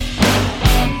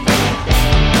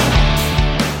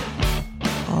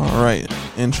right,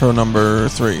 intro number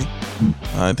 3.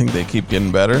 I think they keep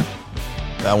getting better.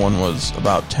 That one was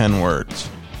about 10 words,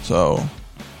 so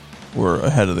we're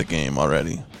ahead of the game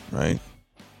already, right?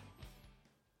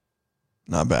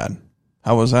 Not bad.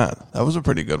 How was that? That was a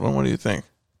pretty good one. What do you think?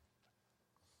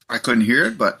 I couldn't hear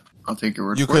it, but I'll take your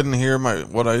word for it. You couldn't hear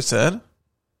what I said?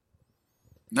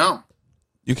 No.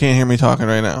 You can't hear me talking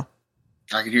right now?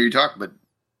 I could hear you talk, but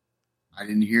I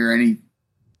didn't hear any.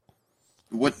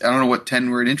 I don't know what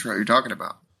 10-word intro you're talking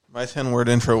about. My 10-word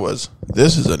intro was,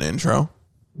 this is an intro.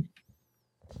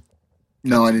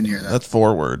 No, I didn't hear that. That's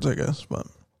 4 words, I guess. But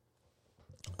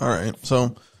all right.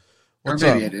 So, what's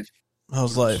or maybe up? I did.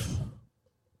 How's life?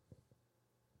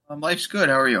 Life's good.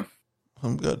 How are you?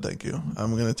 I'm good, thank you.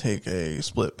 I'm going to take a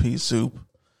split pea soup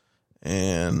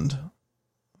and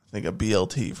I think a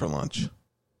BLT for lunch.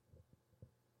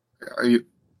 Are you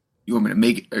want me to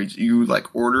make it? Are you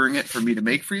like ordering it for me to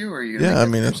make for you? Or are you? Yeah, I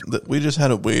mean, we just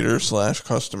had a waiter /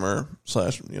 customer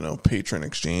 / patron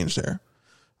exchange there.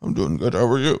 I'm doing good. How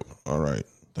are you? All right,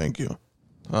 thank you.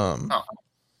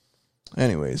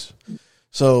 Anyways,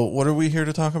 so what are we here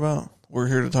to talk about? We're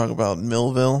here to talk about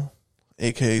Millville,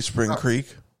 aka Spring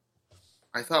Creek.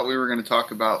 I thought we were going to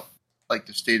talk about like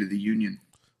the State of the Union.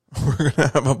 We're going to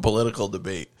have a political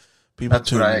debate. People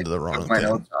tune into the wrong thing.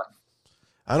 Notes on.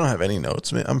 I don't have any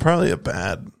notes. I'm probably a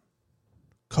bad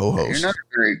co-host. You're not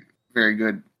a very, very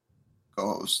good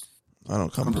co-host. I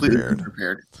don't come completely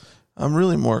prepared. I'm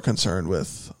really more concerned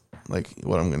with like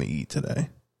what I'm going to eat today.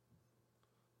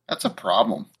 That's a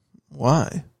problem.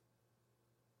 Why?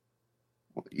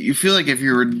 You feel like if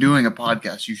you were doing a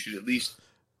podcast, you should at least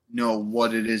know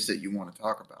what it is that you want to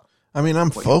talk about. I mean, I'm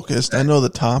focused. I know the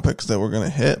topics that we're going to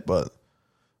hit,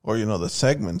 or the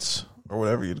segments or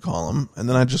whatever you'd call them, and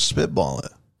then I just spitball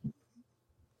it.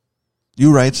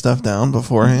 You write stuff down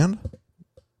beforehand?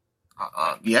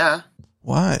 Yeah.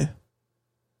 Why?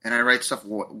 And I write stuff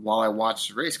while I watch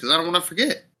the race because I don't want to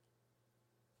forget.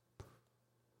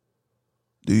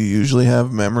 Do you usually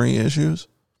have memory issues?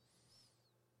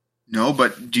 No,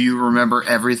 but do you remember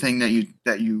everything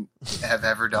that you have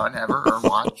ever done, ever, or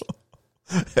watched?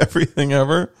 Everything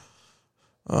ever?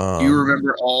 Do you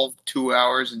remember all 2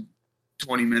 hours and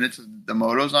 20 minutes of the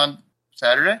motos on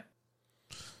Saturday?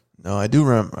 No, I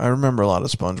do. I remember a lot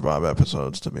of SpongeBob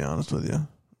episodes, to be honest with you,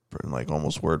 like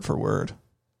almost word for word.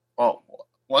 Well,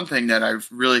 one thing that I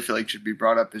really feel like should be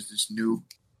brought up is this new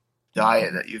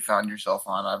diet that you found yourself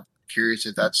on. I'm curious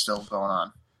if that's still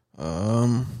going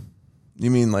on.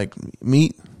 You mean like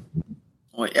meat?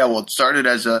 Well, yeah. Well, it started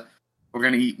as we're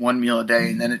going to eat one meal a day,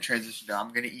 and then it transitioned to I'm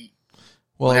going to eat.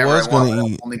 Well, I was going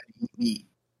to eat. Only going to eat meat.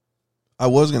 I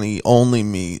was going to eat only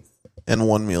meat and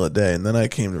one meal a day, and then I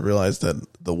came to realize that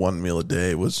the one meal a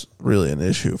day was really an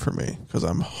issue for me because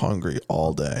I'm hungry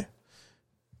all day.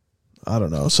 I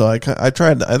don't know. So I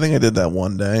tried. I think I did that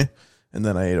one day, and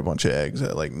then I ate a bunch of eggs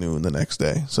at like noon the next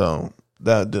day. So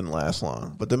that didn't last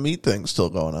long. But the meat thing's still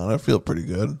going on. I feel pretty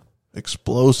good.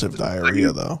 Explosive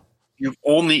diarrhea, though. You've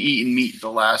only eaten meat the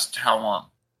last how long?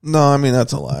 No, I mean,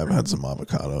 that's a lie. I've had some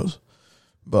avocados,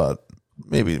 but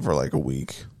maybe for like a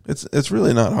week. It's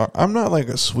really not hard. I'm not like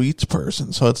a sweets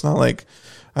person, so it's not like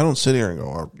I don't sit here and go,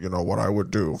 oh, you know what I would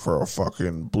do for a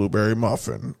fucking blueberry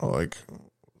muffin. Like,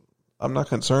 I'm not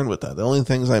concerned with that. The only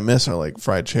things I miss are like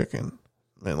fried chicken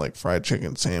and like fried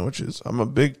chicken sandwiches. I'm a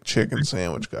big chicken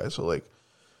sandwich guy, so like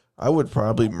I would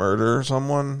probably murder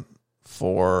someone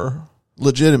for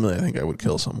legitimately. I think I would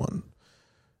kill someone.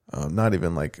 Not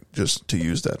even like just to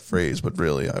use that phrase, but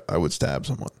really I would stab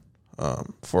someone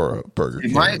for a Burger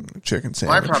King chicken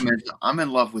sandwich. My problem is I'm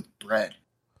in love with bread.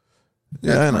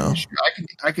 Yeah, I know.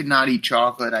 I could not eat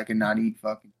chocolate. I could not eat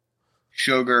fucking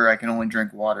sugar. I can only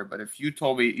drink water. But if you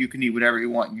told me you can eat whatever you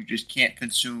want, you just can't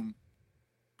consume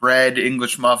bread,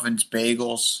 English muffins,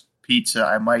 bagels, pizza,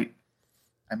 I might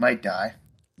die.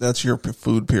 That's your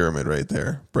food pyramid right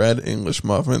there. Bread, English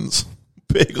muffins,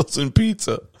 bagels, and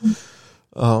pizza.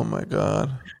 Oh my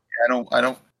God.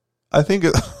 I think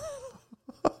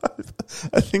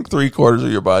I think 3/4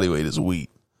 of your body weight is wheat.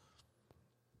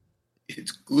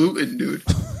 It's gluten, dude.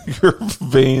 Your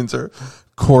veins are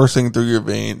coursing through your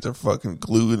veins are fucking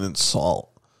gluten and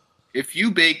salt. If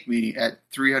you bake me at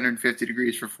 350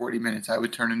 degrees for 40 minutes, I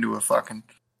would turn into a fucking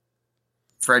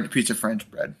piece of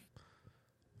French bread.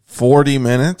 40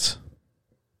 minutes?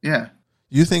 Yeah.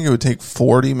 You think it would take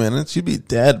 40 minutes? You'd be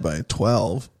dead by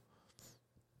 12.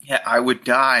 Yeah, I would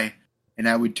die, and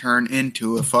I would turn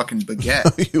into a fucking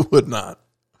baguette. You would not.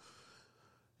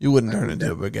 You wouldn't turn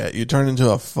into a baguette. You'd turn into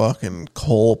a fucking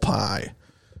coal pie.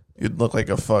 You'd look like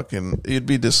you'd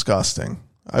be disgusting.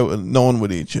 No one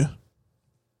would eat you.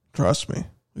 Trust me.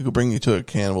 We could bring you to a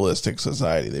cannibalistic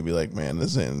society. They'd be like, man,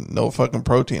 this ain't no fucking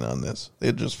protein on this.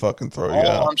 They'd just fucking throw you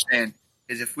out. All I'm saying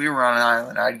is if we were on an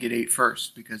island, I'd get ate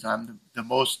first because I'm the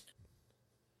most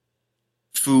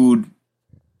food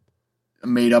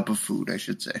made up of food, I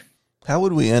should say. How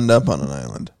would we end up on an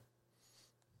island?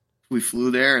 We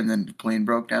flew there and then the plane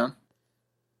broke down.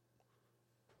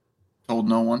 Told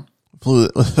no one.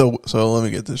 So let me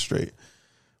get this straight.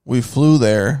 We flew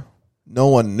there. No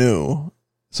one knew.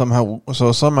 Somehow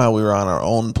we were on our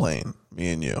own plane,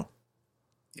 me and you.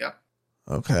 Yeah.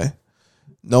 Okay.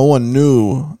 No one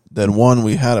knew that one,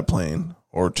 we had a plane,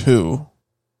 or two,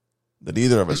 that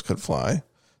either of us could fly.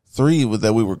 Three,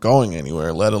 that we were going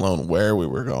anywhere, let alone where we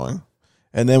were going.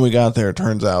 And then we got there. It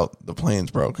turns out the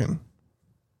plane's broken.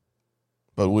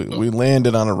 But we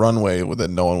landed on a runway that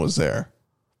no one was there.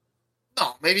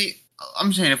 No, maybe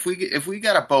I'm saying if we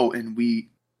got a boat and we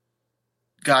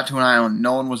got to an island,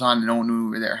 no one was on it, no one knew we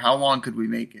were there. How long could we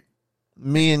make it?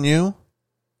 Me and you?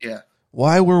 Yeah.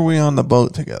 Why were we on the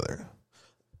boat together?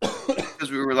 Because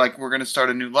we were like, we're going to start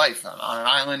a new life on an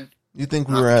island. You think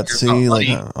we were at sea, like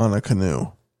on a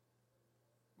canoe?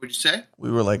 What'd you say?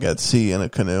 We were like at sea in a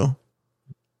canoe.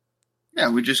 Yeah,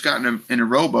 we just got in a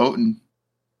rowboat and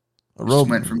just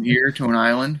went from here to an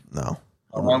island. No.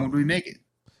 How long would we make it?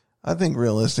 I think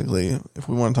realistically, if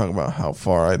we want to talk about how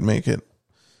far I'd make it,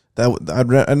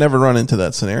 I'd never run into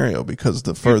that scenario because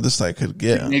the furthest I could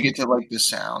get, make it to like the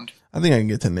Sound. I think I can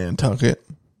get to Nantucket,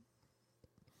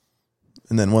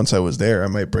 and then once I was there, I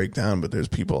might break down. But there's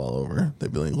people all over.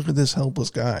 They'd be like, "Look at this helpless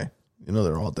guy." You know,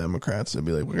 they're all Democrats. They'd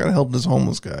be like, "We gotta help this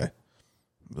homeless guy."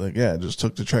 I'd be like, yeah, I just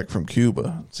took the trek from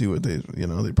Cuba. See what they'd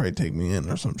probably take me in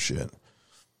or some shit.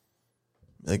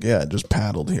 Like, yeah, I just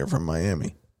paddled here from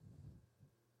Miami.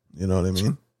 You know what I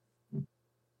mean?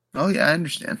 Oh, yeah, I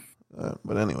understand.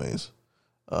 But anyways,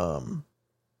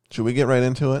 should we get right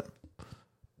into it?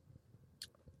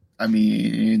 I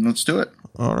mean, let's do it.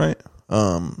 All right.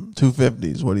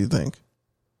 250s. What do you think?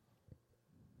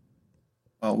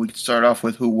 Well, we could start off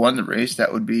with who won the race.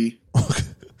 That would be...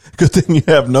 Good thing you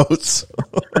have notes.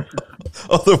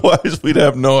 Otherwise, we'd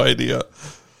have no idea.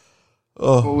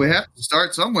 Oh. Well, we have to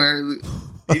start somewhere.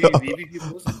 Maybe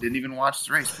people didn't even watch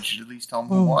the race. We should at least tell them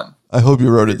who won. I hope you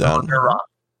wrote it down.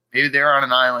 Maybe they're on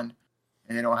an island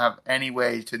and they don't have any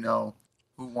way to know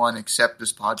who won except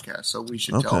this podcast. So we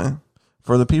should tell them.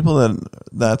 For the people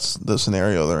that's the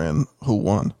scenario they're in, who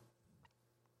won?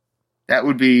 That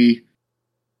would be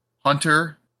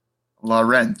Hunter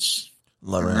Lawrence.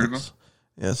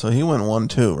 Yeah, so he went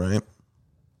 1-2, right?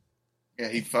 Yeah,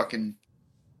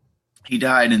 he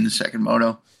died in the second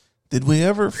moto. Did we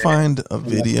ever find a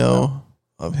video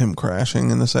of him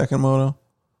crashing in the second moto?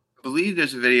 I believe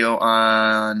there's a video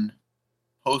on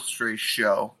post-race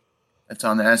show that's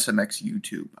on the SMX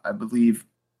YouTube. I believe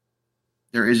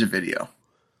there is a video.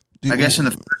 I guess in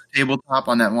the first tabletop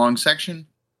on that long section,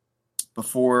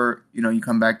 before you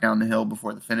come back down the hill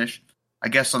before the finish. I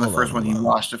guess on the first one he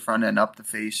washed the front end up the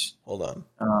face. Hold on.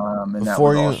 And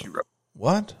before that was all she wrote.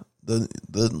 What? The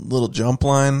little jump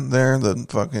line there, the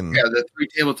fucking... Yeah, the three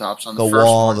tabletops on the first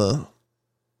wall, one.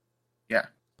 Yeah.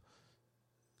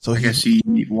 So I guess he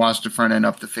washed the front end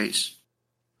up the face.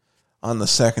 On the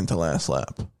second to last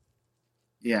lap.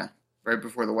 Yeah, right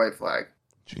before the white flag.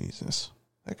 Jesus.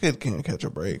 That kid can't catch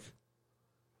a break.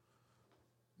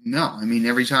 No, I mean,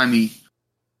 every time he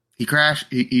crashes,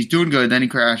 he's doing good, then he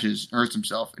crashes, hurts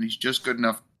himself, and he's just good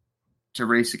enough to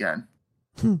race again.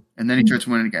 And then he tries to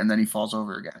win it again, and then he falls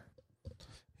over again.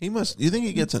 You think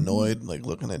he gets annoyed, like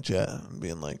looking at Jet and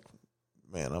being like,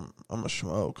 man, I'm a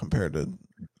schmo compared to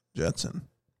Jetson.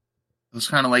 It was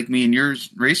kind of like me and your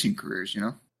racing careers,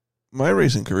 My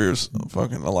racing career's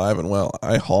fucking alive and well.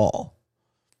 I haul.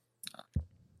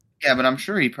 Yeah, but I'm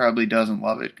sure he probably doesn't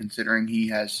love it, considering he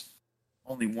has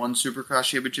only one Supercross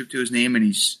championship to his name, and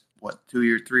he's,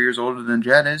 3 years older than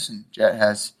Jet is, and Jet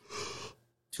has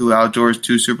 2 outdoors,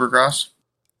 2 Supercross.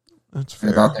 That's fair.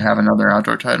 About to have another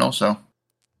outdoor title, so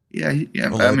yeah.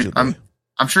 I mean,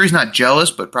 I'm sure he's not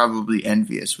jealous, but probably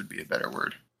envious would be a better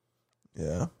word.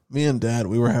 Yeah, me and Dad,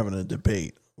 we were having a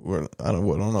debate. I don't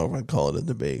know if I'd call it a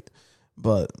debate,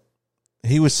 but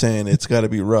he was saying it's got to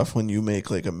be rough when you make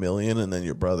like $1 million and then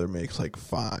your brother makes like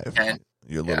 5.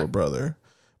 Your little brother.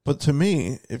 But to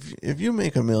me, if you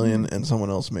make $1 million and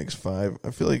someone else makes 5,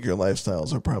 I feel like your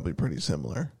lifestyles are probably pretty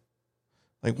similar.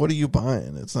 Like, what are you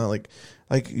buying? It's not like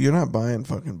you're not buying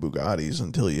fucking Bugattis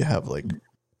until you have like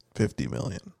 50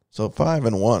 million. So 5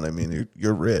 and 1, I mean,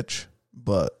 you're rich,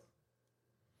 but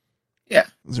yeah,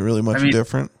 is it really much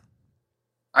different?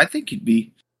 I think you'd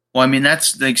be. Well, I mean,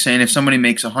 that's like saying if somebody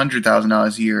makes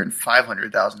 $100,000 a year and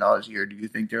 $500,000 a year, do you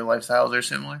think their lifestyles are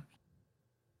similar?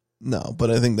 No, but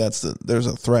I think there's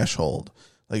a threshold.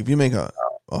 Like if you make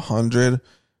 100,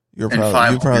 you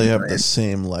probably have the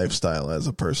same lifestyle as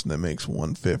a person that makes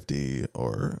 150,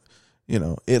 or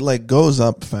it like goes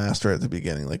up faster at the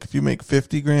beginning. Like if you make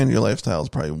 50 grand, your lifestyle is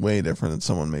probably way different than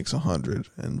someone makes 100,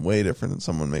 and way different than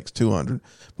someone makes 200.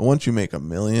 But once you make $1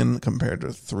 million compared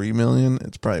to 3 million,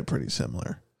 it's probably pretty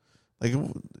similar. Like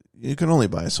you can only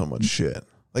buy so much shit.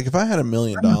 Like if I had $1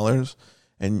 million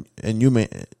and you made,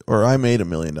 or I made $1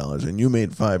 million and you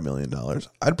made $5 million,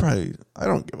 I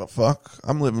don't give a fuck.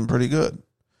 I'm living pretty good.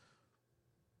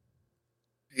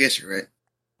 I guess you're right.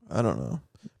 I don't know.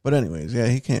 But anyways, yeah,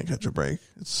 he can't catch a break.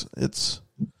 It's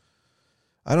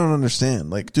I don't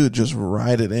understand. Like, dude, just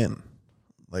ride it in.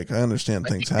 Like, I understand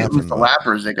things happen. It was the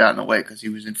lappers that got in the way because he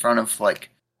was in front of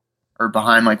or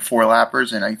behind 4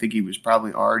 lappers, and I think he was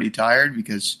probably already tired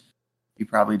because he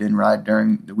probably didn't ride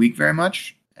during the week very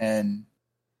much, and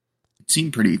it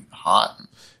seemed pretty hot.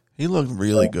 He looked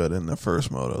really good in the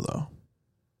first moto, though.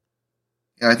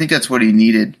 Yeah, I think that's what he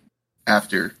needed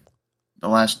after the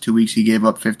last 2 weeks. He gave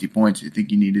up 50 points. I think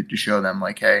he needed to show them,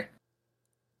 like, hey,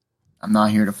 I'm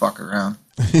not here to fuck around.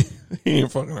 He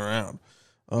ain't fucking around.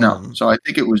 No, so I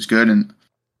think it was good, and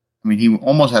I mean, he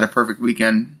almost had a perfect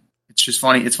weekend. It's just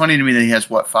funny. It's funny to me that he has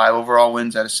 5 overall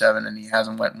wins out of 7, and he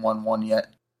hasn't won one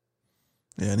yet.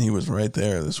 Yeah, and he was right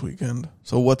there this weekend.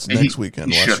 So what's next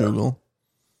weekend? Washougal?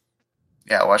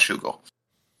 Yeah, Washougal.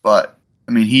 But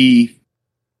I mean, he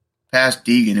passed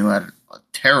Deegan, who had a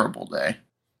terrible day.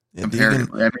 Yeah,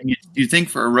 comparatively, I mean, you think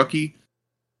for a rookie,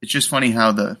 it's just funny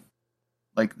how the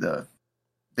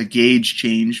gauge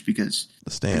changed, because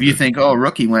if you think, oh,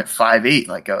 rookie went 5.8,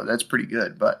 like, oh, that's pretty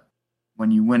good. But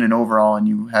when you win an overall and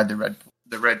you had the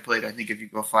red plate, I think if you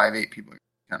go 5.8, people are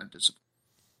kind of disappointed.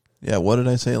 Yeah, what did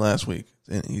I say last week?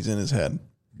 He's in his head.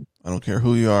 I don't care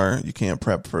who you are. You can't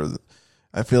prep for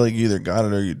I feel like you either got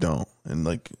it or you don't. And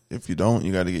like, if you don't,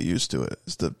 you got to get used to it.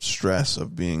 It's the stress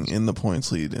of being in the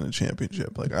points lead in a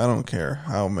championship. Like, I don't care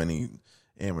how many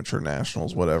amateur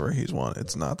nationals, whatever he's won.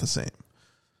 It's not the same.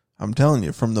 I'm telling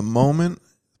you, from the moment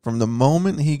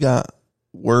he got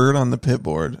word on the pit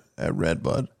board at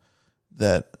revved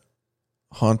that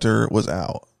Hunter was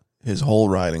out, his whole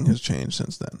riding has changed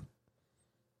since then.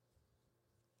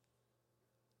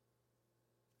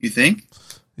 You think?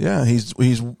 Yeah, he's.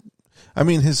 I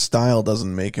mean, his style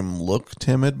doesn't make him look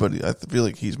timid, but I feel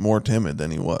like he's more timid than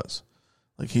he was.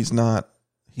 Like, he's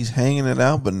hanging it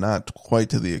out, but not quite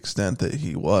to the extent that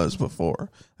he was before.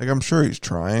 Like, I'm sure he's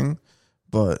trying,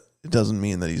 but it doesn't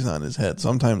mean that he's not in his head.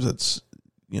 Sometimes it's,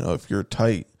 if you're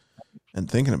tight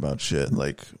and thinking about shit,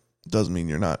 like, it doesn't mean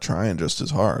you're not trying just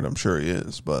as hard. I'm sure he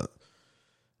is, but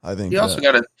I think you also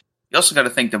got to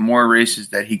think the more races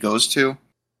that he goes to,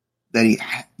 the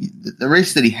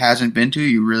race that he hasn't been to,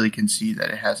 you really can see that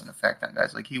it has an effect on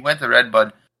guys. Like, he went to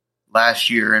revved last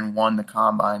year and won the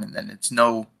combine, and then it's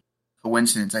no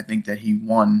coincidence, I think, that he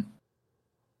won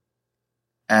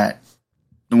the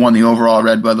overall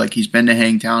revved. Like, he's been to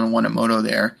Hangtown and won a moto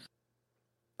there.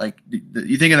 Like,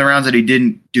 you think of the rounds that he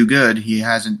didn't do good, he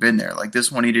hasn't been there. Like,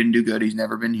 this one he didn't do good, he's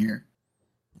never been here.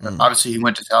 Obviously, he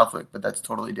went to Southwick, but that's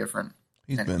totally different.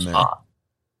 He's been there. Hot.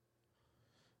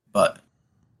 But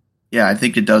yeah, I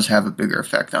think it does have a bigger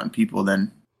effect on people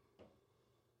than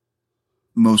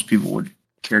most people would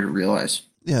care to realize.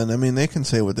 Yeah, and I mean, they can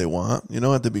say what they want.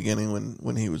 At the beginning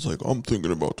when he was like, I'm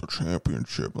thinking about the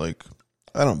championship, like,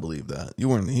 I don't believe that. He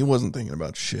wasn't thinking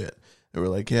about shit. They were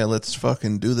like, yeah, let's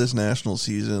fucking do this national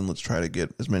season. Let's try to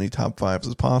get as many top 5s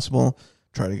as possible.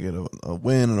 Try to get a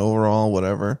win, an overall,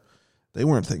 whatever. They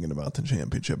weren't thinking about the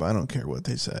championship. I don't care what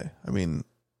they say. I mean,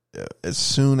 as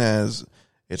soon as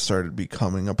it started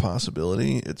becoming a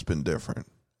possibility, it's been different.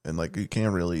 And, like, you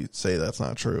can't really say that's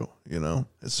not true,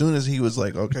 As soon as he was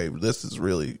like, okay, this is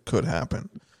really could happen,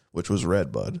 which was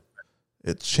revved,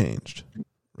 it's changed,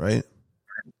 right?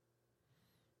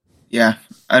 Yeah,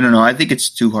 I don't know. I think it's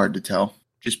too hard to tell,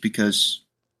 just because,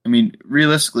 I mean,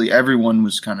 realistically, everyone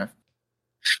was kind of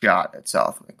shot at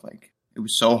Southwick. Like, it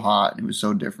was so hot and it was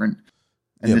so different.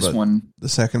 And this one, the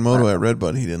second moto at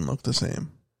revved, he didn't look the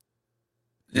same.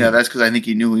 Yeah, that's because I think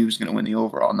he knew he was going to win the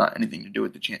overall, not anything to do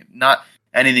with the champ, not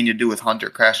anything to do with Hunter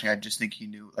crashing. I just think he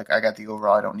knew, like, I got the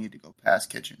overall, I don't need to go past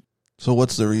Kitchen. So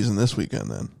what's the reason this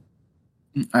weekend then?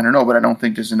 I don't know, but I don't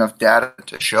think there's enough data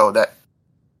to show that,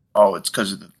 oh, it's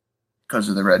because of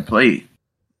the red plate.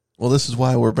 Well, this is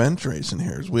why we're bench racing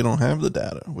here, is we don't have the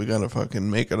data. We got to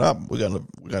fucking make it up. We got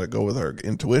to go with our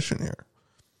intuition here.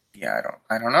 Yeah,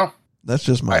 I don't know. That's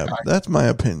just that's my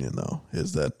opinion, though,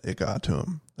 is that it got to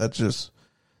him. That's just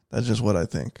what I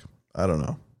think. I don't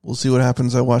know. we'll see what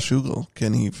happens at Washougal.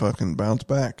 Can he fucking bounce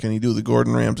back? Can he do the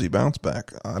Gordon Ramsay bounce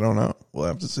back? I don't know. We'll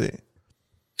have to see.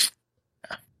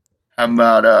 How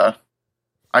about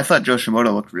I thought Joe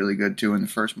Shimoda looked really good too in the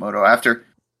first moto. After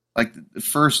like the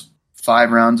first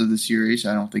 5 rounds of the series,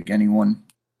 I don't think anyone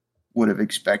would have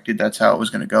expected that's how it was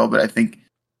going to go. But I think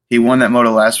he won that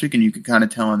moto last week, and you could kind of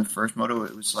tell in the first moto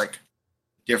it was like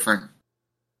different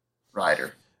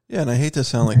rider. Yeah, and I hate to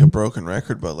sound like a broken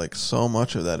record, but like so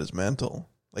much of that is mental.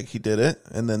 Like he did it,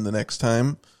 and then the next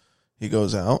time he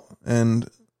goes out, and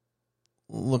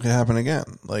look, it happened again.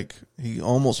 Like he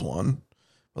almost won.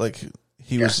 Like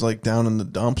he was like down in the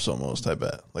dumps almost, I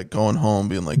bet. Like going home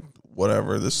being like,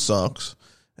 whatever, this sucks.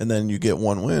 And then you get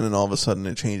one win, and all of a sudden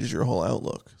it changes your whole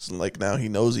outlook. So like now he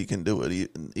knows he can do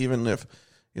it. Even if,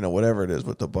 whatever it is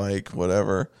with the bike,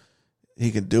 whatever,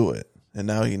 he can do it. And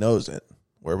now he knows it.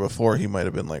 Where before he might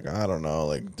have been like, I don't know,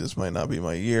 like this might not be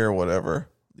my year, whatever.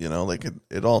 Like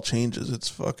it all changes. It's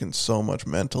fucking so much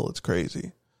mental. It's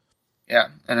crazy. Yeah,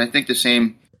 and I think the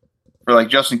same for like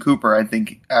Justin Cooper. I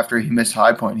think after he missed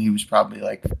High Point, he was probably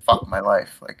like, fuck my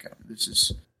life. Like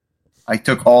I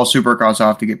took all Supercross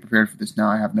off to get prepared for this. Now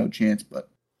I have no chance. But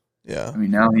yeah, I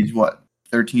mean, now he's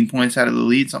 13 points out of the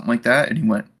lead, something like that, and he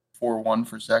went 4-1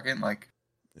 for second. Like,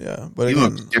 yeah, but he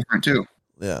again, looks different too.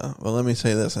 Yeah, well, let me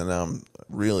say this, and now I'm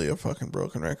really a fucking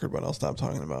broken record, but I'll stop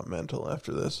talking about mental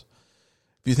after this.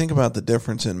 If you think about the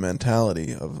difference in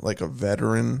mentality of like a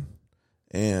veteran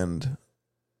and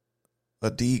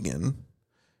a Deegan,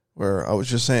 where I was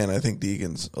just saying I think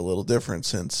Deegan's a little different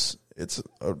since it's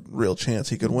a real chance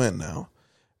he could win now.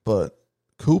 But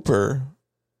Cooper,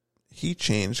 he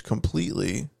changed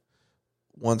completely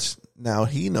once now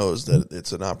he knows that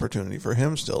it's an opportunity for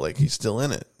him still. Like he's still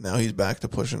in it. Now he's back to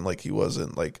pushing like he was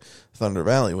in like Thunder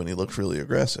Valley when he looked really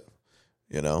aggressive.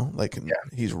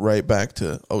 He's right back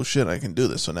to, oh shit, I can do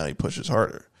this. So now he pushes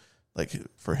harder. Like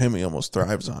for him, he almost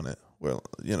thrives on it. Well,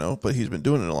 but he's been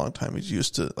doing it a long time. He's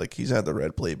used to, like, he's had the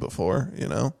red plate before,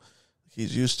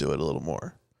 he's used to it a little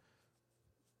more.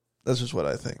 That's just what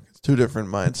I think. It's 2 different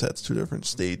mindsets, 2 different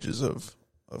stages of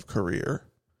career.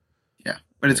 Yeah.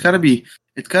 But it's gotta be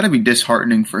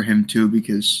disheartening for him too,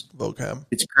 because vocab.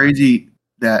 It's crazy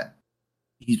that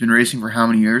he's been racing for how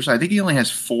many years? I think he only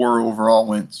has 4 overall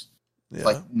wins. Yeah.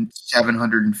 Like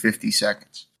 750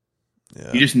 seconds.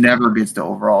 Yeah. He just never gets to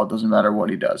overall. It doesn't matter what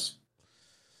he does.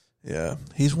 Yeah.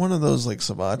 He's one of those like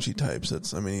Sabachi types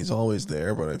he's always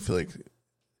there, but I feel like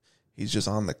he's just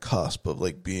on the cusp of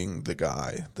like being the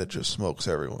guy that just smokes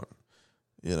everyone.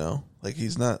 Like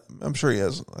he's not, I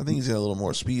think he's got a little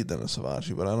more speed than a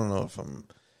Sabachi, but I don't know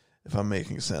if I'm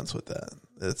making sense with that.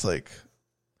 It's like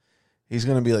he's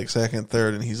going to be like second,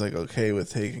 third, and he's like okay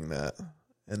with taking that.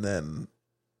 And then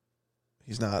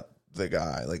he's not the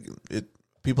guy. Like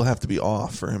people have to be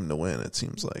off for him to win, it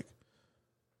seems like.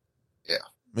 Yeah.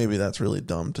 Maybe that's really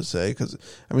dumb to say because,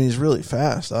 he's really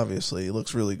fast, obviously. He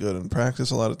looks really good in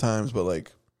practice a lot of times, but, like,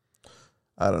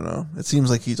 I don't know. It seems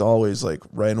like he's always, like,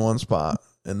 right in one spot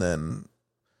and then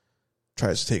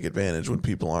tries to take advantage when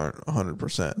people aren't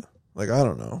 100%. Like, I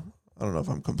don't know. I don't know if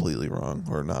I'm completely wrong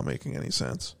or not making any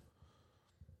sense.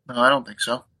 No, I don't think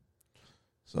so.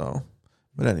 So,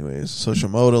 but anyways, so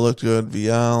Shimoda looked good.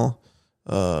 Vial.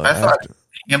 I thought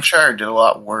Hampshire did a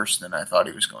lot worse than I thought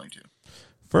he was going to.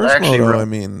 First moto,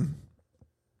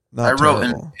 not I wrote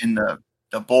terrible. in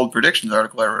the bold predictions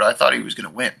article I thought he was going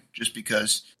to win just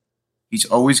because he's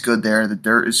always good there. The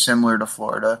dirt is similar to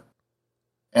Florida.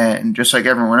 And just like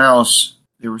everyone else,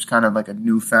 there was kind of like a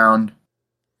newfound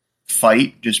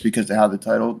fight just because of how the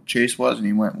title chase was. And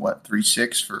he went,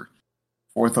 3-6 for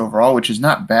 4th overall, which is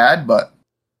not bad, but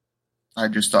I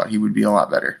just thought he would be a lot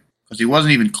better because he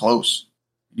wasn't even close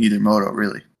in either moto,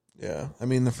 really. Yeah.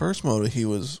 The first moto, he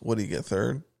was, what did he get,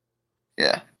 3rd?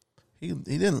 Yeah. He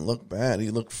didn't look bad.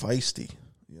 He looked feisty.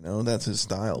 That's his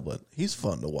style, but he's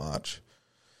fun to watch.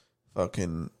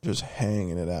 Fucking just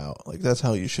hanging it out. Like, that's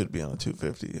how you should be on a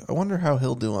 250. I wonder how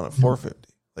he'll do on a 450.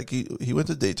 Like, he went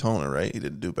to Daytona, right? He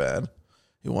didn't do bad.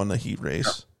 He won the heat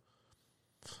race.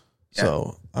 Yeah.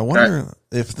 So, I wonder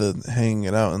if the hanging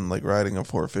it out and, like, riding a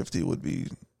 450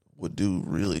 would do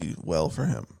really well for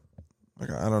him. Like,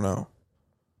 I don't know.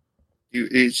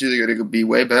 It's either going to be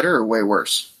way better or way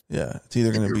worse. Yeah, it's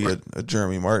either going to be a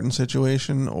Jeremy Martin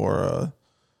situation or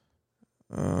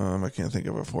I can't think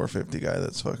of a 450 guy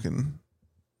that's fucking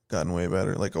gotten way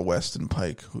better, like a Weston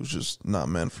Pike who's just not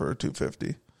meant for a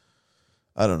 250.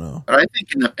 I don't know. But I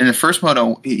think in the first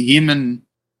moto, him and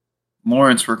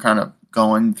Lawrence were kind of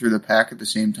going through the pack at the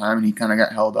same time, and he kind of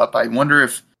got held up. I wonder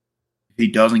if he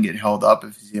doesn't get held up,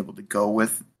 if he's able to go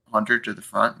with Hunter to the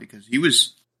front, because he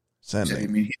was Sending. I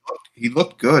mean, he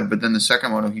looked good, but then the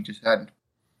second moto he just had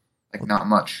like not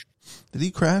much. Did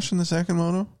he crash in the second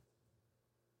moto?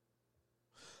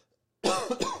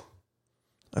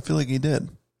 I feel like he did.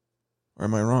 Or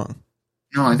am I wrong?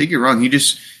 No, I think you're wrong.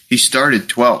 He started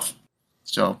 12th.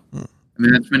 So, I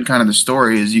mean, that's been kind of the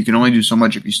story is you can only do so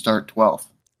much if you start 12th.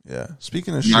 Yeah.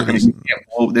 Speaking of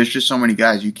there's just so many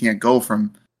guys. You can't go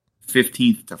from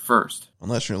 15th to 1st.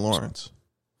 Unless you're Lawrence.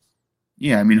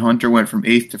 Yeah, I mean, Hunter went from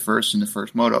 8th to 1st in the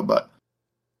first moto, but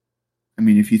I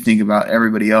mean, if you think about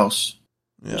everybody else,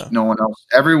 no one else.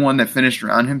 Everyone that finished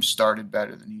around him started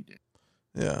better than he did.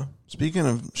 Yeah. Speaking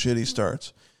of shitty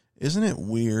starts, isn't it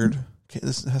weird?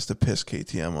 This has to piss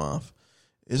KTM off.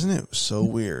 Isn't it so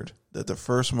weird that the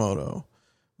first moto,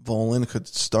 Volan could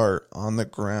start on the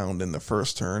ground in the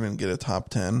first turn and get a top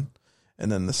 10,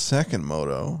 and then the second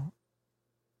moto,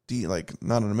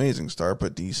 not an amazing start,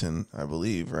 but decent, I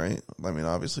believe, right? I mean,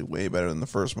 obviously way better than the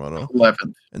first moto.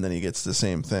 11th. And then he gets the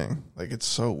same thing. Like, it's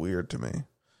so weird to me.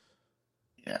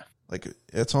 Yeah. Like,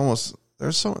 it's almost,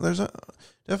 there's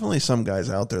definitely some guys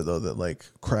out there, though, that, like,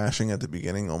 crashing at the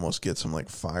beginning almost gets them, like,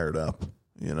 fired up.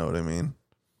 You know what I mean?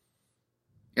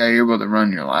 Yeah, you're able to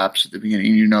run your laps at the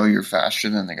beginning. You know you're faster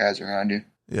than the guys around you.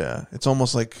 Yeah. It's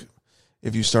almost like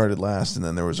if you started last and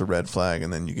then there was a red flag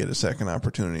and then you get a second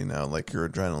opportunity now, like, your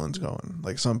adrenaline's going.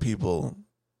 Like, some people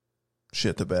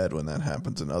shit the bed when that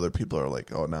happens, and other people are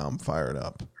like, oh, now I'm fired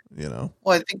up, you know?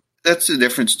 Well, I think that's the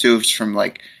difference, too. It's from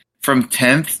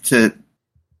 10th to,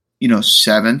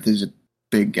 7th is a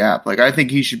big gap. Like, I think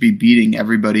he should be beating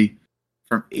everybody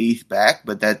from 8th back,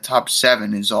 but that top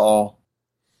 7 is all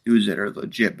dudes that are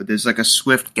legit. But there's like a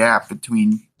swift gap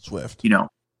between the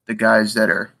guys that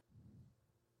are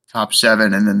top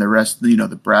 7 and then the rest, the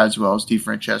Braswells,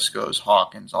 DeFrancescos,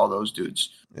 Hawkins, all those dudes.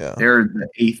 Yeah. They're the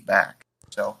 8th back.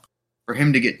 So for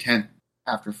him to get 10th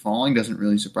after falling doesn't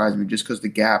really surprise me, just because the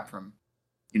gap from,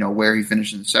 where he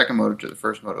finished in the second moto to the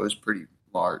first moto is pretty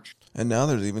large. And now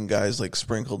there's even guys like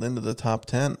sprinkled into the top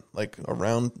 10, like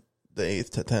around the 8th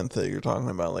to 10th that you're talking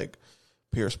about, like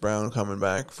Pierce Brown coming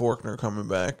back, Faulkner coming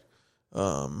back.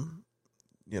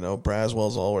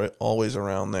 Braswell's always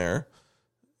around there.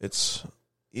 It's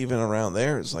even around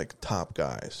there is like top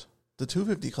guys. The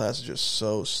 250 class is just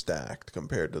so stacked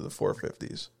compared to the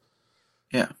 450s.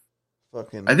 Yeah.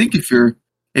 I think if you're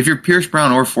Pierce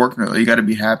Brown or Faulkner, though, you got to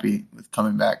be happy with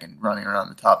coming back and running around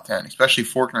the top 10. Especially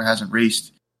Faulkner hasn't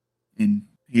raced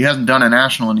he hasn't done a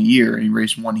national in a year, and he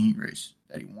raced one heat race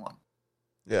that he won.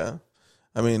 Yeah.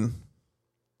 I mean,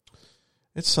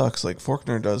 it sucks. Like,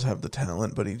 Faulkner does have the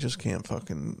talent, but he just can't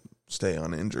fucking stay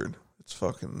uninjured. It's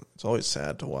always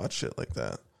sad to watch shit like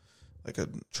that. Like a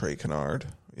Trey Kennard,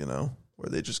 where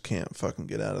they just can't fucking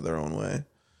get out of their own way.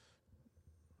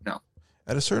 No.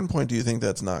 At a certain point, do you think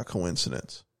that's not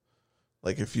coincidence?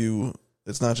 Like,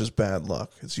 it's not just bad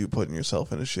luck, it's you putting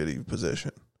yourself in a shitty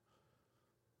position.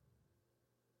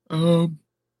 You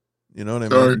know what I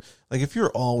mean? Like, if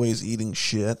you're always eating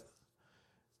shit,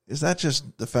 is that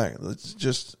just the fact?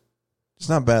 It's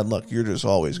not bad luck. You're just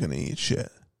always going to eat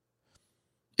shit.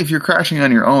 If you're crashing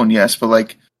on your own, yes, but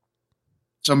like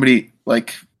somebody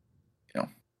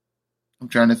I'm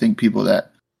trying to think people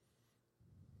that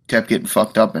kept getting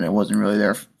fucked up and it wasn't really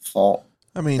their fault.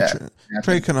 I mean,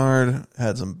 Trey Kennard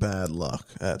had some bad luck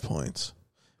at points,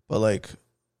 but like,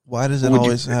 why does it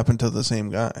always happen to the same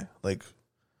guy? Like,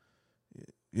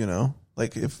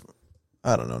 like if,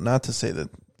 I don't know, not to say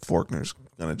that Faulkner's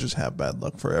going to just have bad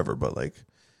luck forever, but like,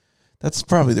 that's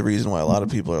probably the reason why a lot of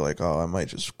people are like, oh, I might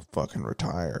just fucking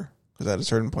retire. Because at a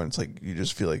certain point, it's like, you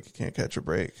just feel like you can't catch a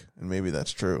break. And maybe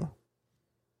that's true.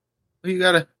 Well, you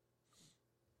gotta,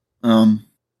 what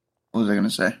was I going to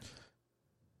say?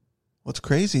 What's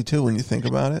crazy too, when you think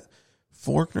about it,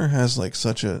 Faulkner has like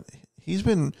he's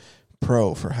been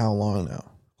pro for how long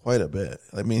now? Quite a bit.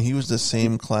 I mean, he was the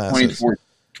same class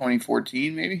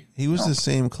 2014, maybe? He was the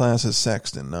same class as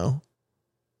Sexton, no?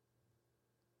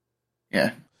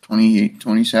 Yeah,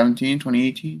 2017,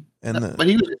 2018. But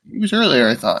he was earlier,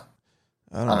 I thought.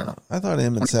 I don't know. I thought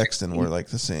him and Sexton were like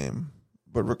the same.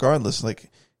 But regardless, like,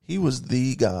 he was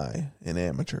the guy in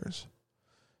amateurs.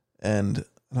 And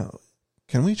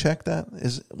can we check that?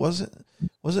 Was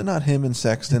it not him and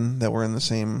Sexton that were in the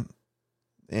same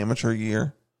amateur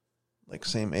year? Like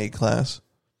same A class?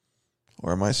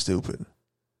 Or am I stupid?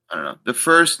 I don't know. The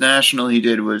first national he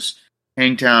did was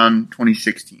Hangtown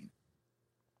 2016.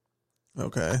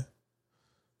 Okay.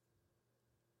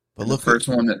 But the first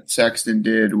one that Sexton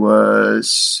did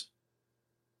was,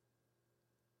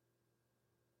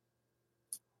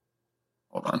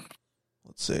 hold on.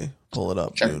 Let's see. Pull it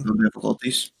up. Check the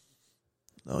difficulties.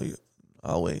 No,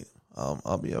 I'll wait.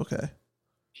 I'll be okay.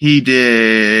 He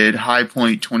did High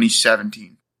Point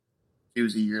 2017. He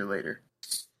was a year later.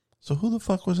 So who the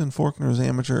fuck was in Faulkner's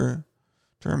amateur?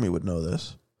 Jeremy would know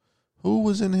this. Who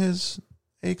was in his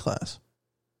A class?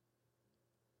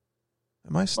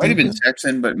 Am I stupid? Might have been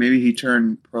Sexton, but maybe he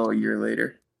turned pro a year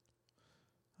later.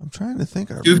 I'm trying to think.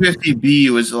 250B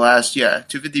was the last. Yeah,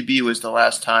 250B was the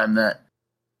last time that.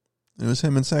 It was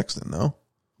him and Sexton, no?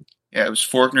 Yeah, it was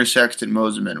Faulkner, Sexton,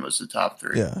 Moseman was the top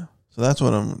three. Yeah, so that's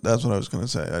what I was going to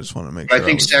say. I just want to make sure. I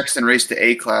think Sexton raced the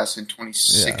A class in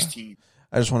 2016. Yeah.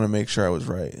 I just want to make sure I was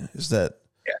right. Is that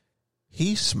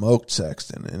he smoked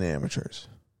Sexton in amateurs?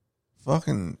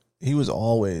 Fucking, he was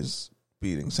always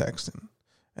beating Sexton,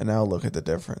 and now look at the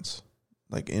difference.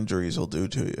 Like injuries will do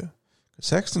to you.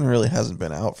 Sexton really hasn't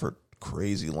been out for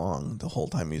crazy long the whole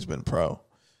time he's been pro.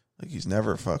 Like he's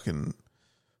never fucking.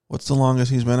 What's the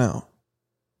longest he's been out?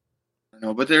 I don't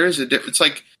know, but there is a. It's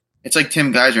like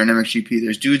Tim Geiser in MXGP.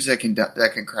 There's dudes that can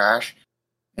crash,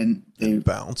 and they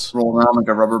bounce, roll around like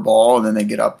a rubber ball, and then they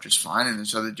get up just fine. And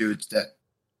there's other dudes that,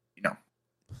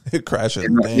 it crashes.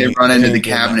 They run into the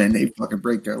cabinet and they fucking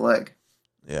break their leg.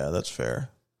 Yeah, that's fair.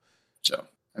 So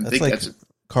I think that's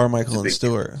Carmichael and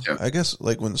Stewart. I guess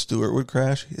like when Stewart would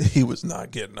crash, he was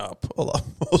not getting up a lot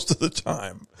most of the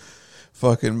time.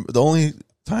 Fucking the only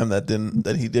time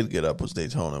that he did get up was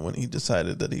Daytona when he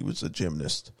decided that he was a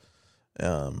gymnast.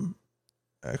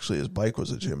 Actually his bike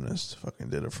was a gymnast. Fucking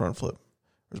did a front flip.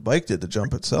 His bike did the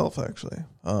jump itself actually.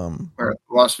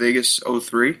 Las Vegas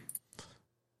 03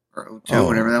 or 02,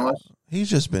 whatever that was. He's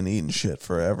just been eating shit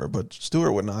forever, but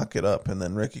Stewart would not get up, and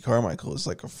then Ricky Carmichael is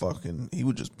like he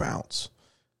would just bounce.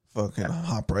 Fucking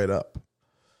hop right up.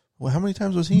 Well, how many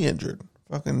times was he injured?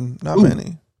 Fucking not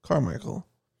many. Carmichael.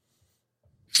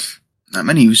 Not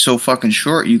many. He was so fucking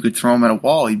short, you could throw him at a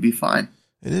wall, he'd be fine.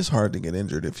 It is hard to get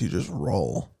injured if you just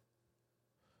roll.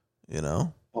 You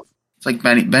know? It's like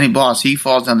Benny Bloss. He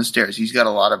falls down the stairs. He's got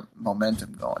a lot of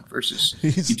momentum going versus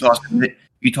you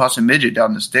toss a midget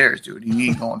down the stairs, dude. He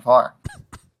ain't going far.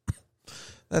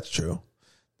 That's true.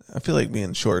 I feel like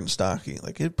being short and stocky,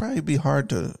 like it'd probably be hard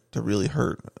to really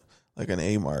hurt like an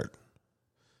A-Mart.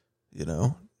 You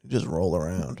know? You just roll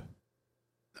around.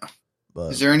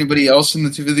 But is there anybody else in the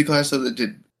 250 class that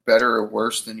did better or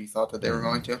worse than you thought that they were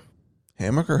going to?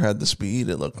 Hammaker had the speed,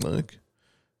 it looked like.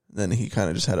 Then he kind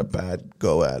of just had a bad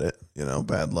go at it,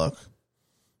 bad luck.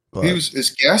 But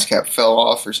his gas cap fell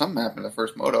off or something happened in the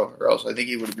first moto, or else I think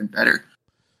he would have been better.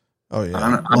 Oh yeah,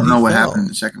 I don't know what happened in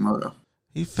the second moto.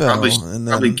 He fell,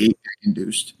 probably gate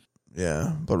induced.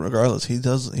 Yeah, but regardless, he's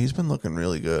been looking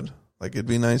really good. Like it'd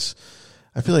be nice.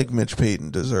 I feel like Mitch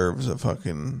Payton deserves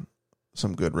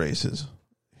some good races.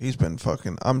 He's been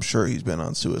I'm sure he's been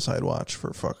on suicide watch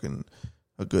for fucking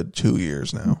a good 2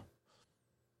 years now.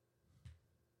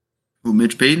 Who,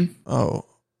 Mitch Payton? Oh,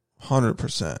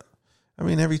 100%. I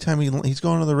mean, every time he's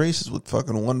going to the races with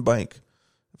fucking one bike,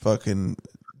 fucking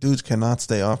dudes cannot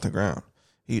stay off the ground.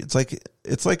 It's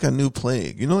like a new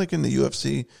plague. Like in the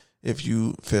UFC, if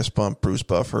you fist bump Bruce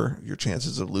Buffer, your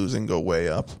chances of losing go way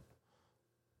up.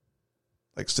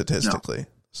 Like statistically. No.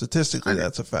 Statistically,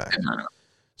 that's a fact.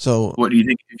 So, what do you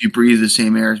think? If you breathe the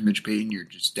same air as Mitch Payton, you're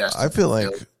just destined. I feel like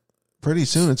pretty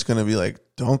soon it's going to be like,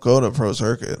 don't go to pro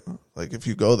circuit. Like if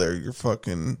you go there, you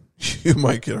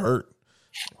might get hurt.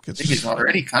 I think it's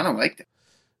already kind of like that.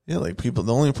 Yeah, like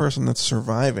the only person that's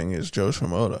surviving is Joe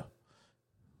Shimoda.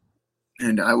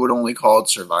 And I would only call it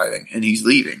surviving. And he's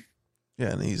leaving.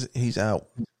 Yeah, and he's out.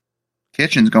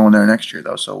 Kitchen's going there next year,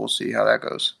 though, so we'll see how that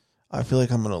goes. I feel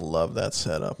like I'm going to love that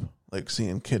setup. Like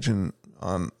seeing Kitchen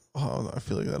on... Oh, I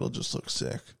feel like that'll just look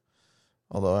sick.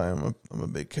 Although I'm a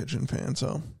big Kitchen fan,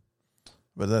 so...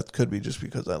 But that could be just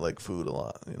because I like food a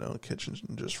lot. Kitchen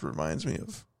just reminds me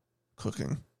of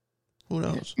cooking. Who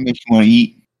knows? It makes you want to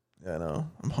eat. Yeah, I know.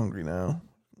 I'm hungry now.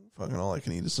 Fucking all I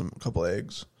can eat is a couple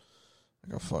eggs.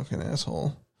 Like a fucking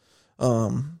asshole.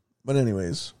 But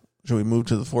anyways, should we move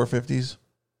to the 450s?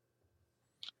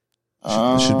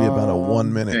 This should be about a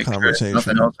 1 minute conversation.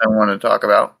 Nothing else I want to talk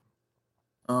about.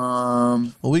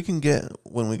 Well,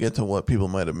 when we get to what people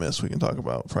might have missed, we can talk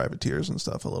about privateers and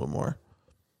stuff a little more.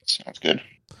 Sounds good.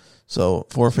 So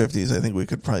 450s, I think we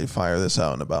could probably fire this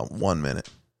out in about 1 minute.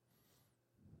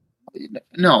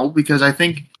 No, because I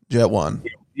think Jet won.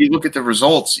 You look at the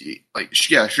results,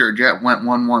 yeah, sure, Jet went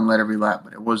 1-1, led every lap,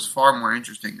 but it was far more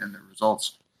interesting than the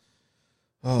results.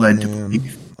 Led to.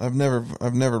 I've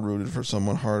never rooted for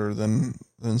someone harder than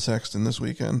Sexton this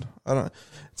weekend.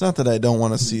 It's not that I don't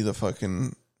want to see the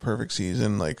fucking perfect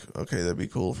season. Like, okay, that'd be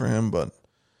cool for him, but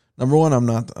number one, I'm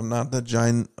not a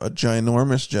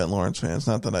ginormous Jet Lawrence fan. It's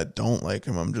not that I don't like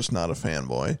him. I'm just not a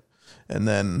fanboy. And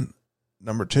then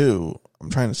number two,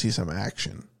 I'm trying to see some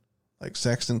action. Like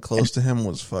Sexton close to him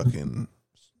was fucking,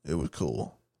 it was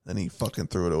cool. Then he fucking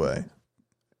threw it away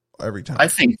every time. I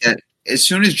think that as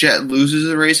soon as Jet loses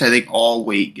a race, I think all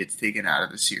weight gets taken out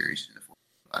of the series in the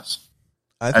 450 class.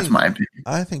 That's my opinion.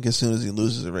 I think as soon as he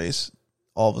loses a race,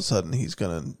 all of a sudden he's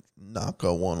going to not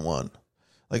go 1-1.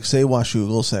 Like, say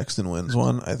Washougal Sexton wins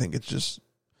one, I think it's just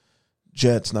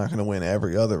Jet's not going to win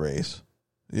every other race,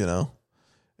 you know?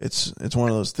 It's one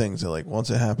of those things that, like, once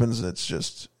it happens, it's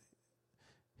just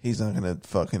he's not going to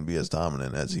fucking be as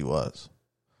dominant as he was,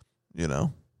 you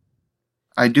know?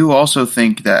 I do also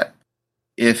think that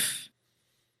if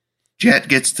Jet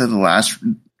gets to the last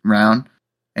round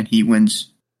and he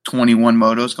wins 21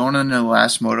 motos going into the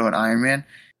last moto at Ironman,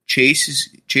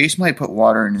 Chase might put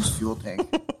water in his fuel tank.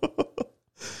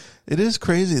 It is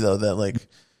crazy though that, like,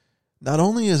 not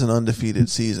only is an undefeated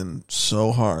season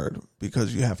so hard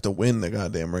because you have to win the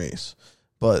goddamn race,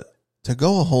 but to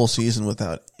go a whole season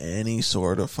without any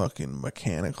sort of fucking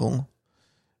mechanical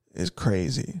is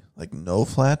crazy. Like, no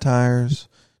flat tires,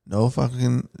 no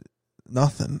fucking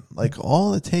nothing. Like,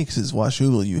 all it takes is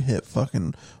Washougal, you hit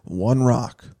fucking one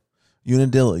rock.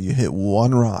 Unadilla, you hit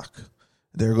one rock.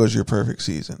 There goes your perfect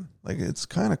season. Like, it's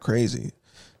kind of crazy.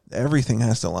 Everything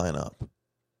has to line up.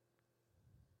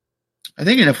 I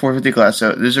think in the 450 class,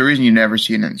 so there's a reason you never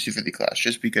see it in the 250 class,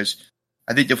 just because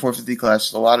I think the 450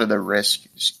 class, a lot of the risk,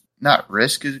 not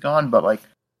risk is gone, but like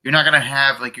you're not going to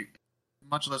have like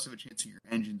much less of a chance of your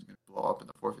engine's going to blow up in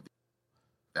the 450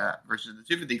 that versus the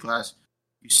 250 class.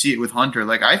 You see it with Hunter.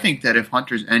 Like, I think that if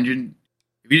Hunter's engine,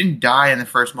 if he didn't die in the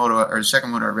first moto or the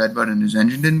second moto at revved and his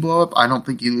engine didn't blow up, I don't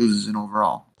think he loses an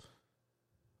overall.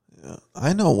 Yeah,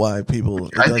 I know why people.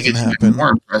 I think it's even more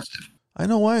impressive. I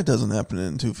know why it doesn't happen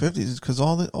in 250s. It's because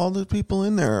all the people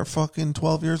in there are fucking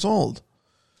 12 years old.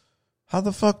 How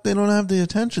the fuck they don't have the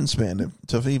attention span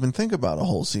to even think about a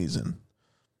whole season?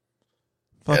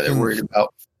 Fucking, they're worried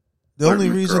about. The only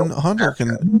reason Hunter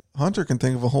can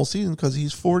think of a whole season because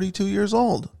he's 42 years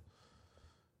old.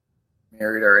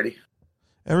 Married already.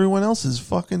 Everyone else is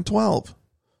fucking 12.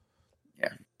 Yeah,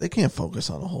 they can't focus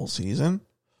on a whole season.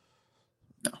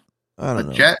 No, I don't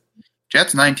know.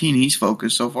 Jet's 19. He's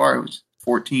focused so far. It was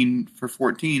 14 for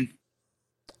 14.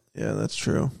 Yeah, that's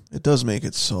true. It does make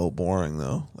it so boring,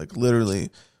 though. Like, literally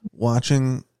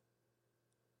watching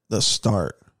the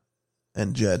start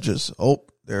and Jet just,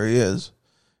 there he is.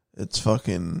 It's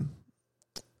fucking,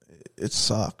 it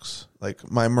sucks. Like,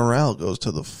 my morale goes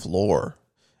to the floor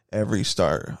every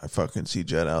start. I fucking see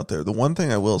Jet out there. The one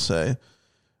thing I will say,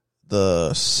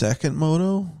 the second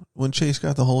moto, when Chase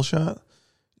got the whole shot,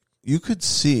 you could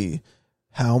see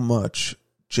how much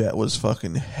Jet was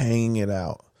fucking hanging it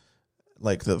out.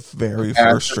 Like, the very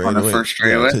first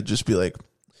straightaway. To just be like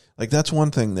that's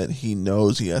one thing that he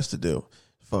knows he has to do.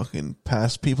 Fucking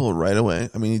pass people right away.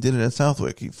 I mean, he did it at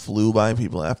Southwick. He flew by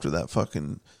people after that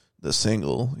fucking, the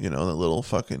single, you know, the little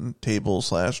fucking table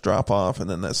 / drop off. And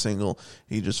then that single,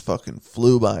 he just fucking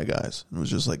flew by guys. And was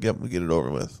just like, yep, we get it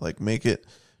over with. Like, make it,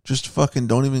 just fucking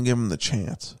don't even give him the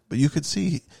chance. But you could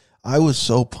see, I was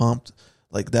so pumped.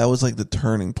 Like, that was like the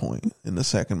turning point in the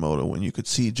second moto when you could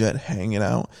see Jet hanging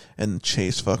out and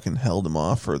Chase fucking held him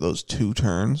off for those 2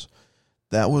 turns.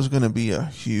 That was going to be a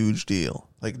huge deal.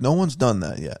 Like, no one's done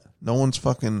that yet. No one's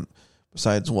fucking,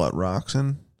 besides what,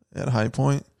 Roxon at High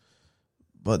Point?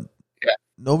 But yeah,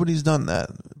 nobody's done that,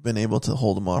 been able to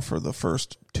hold him off for the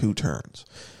first 2 turns.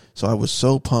 So I was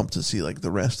so pumped to see, like,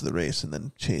 the rest of the race, and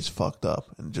then Chase fucked up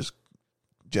and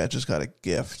Jet just got a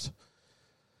gift.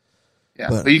 Yeah,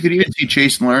 but you could even see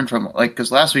Chase learn from, like,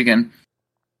 because last weekend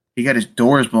he got his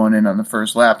doors blown in on the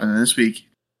first lap, and then this week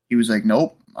he was like,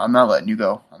 nope, I'm not letting you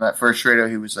go. On that first straightaway,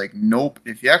 he was like, nope.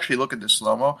 If you actually look at the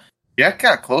slow-mo, Jack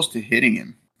got close to hitting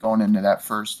him going into that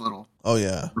first little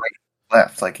right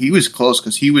left. Like, he was close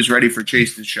because he was ready for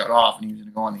Chase to shut off, and he was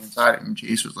going to go on the inside, and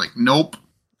Chase was like, nope.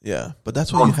 Yeah, but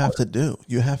that's what you have to do.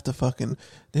 You have to fucking,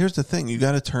 here's the thing, you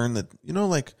got to turn the, you know,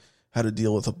 like how to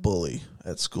deal with a bully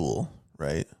at school,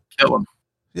 right? Kill him.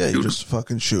 Yeah, you just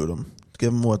fucking shoot them.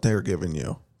 Give them what they're giving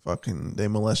you. Fucking, they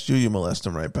molest you, you molest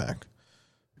them right back.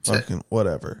 Fucking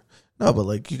whatever. No, but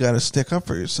like, you got to stick up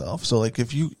for yourself. So like,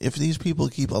 if these people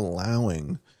keep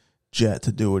allowing Jet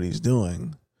to do what he's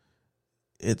doing,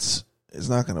 it's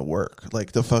not going to work.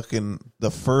 Like,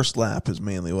 the first lap is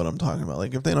mainly what I'm talking about.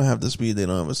 Like, if they don't have the speed, they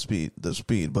don't have the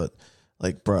speed. But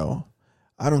like, bro,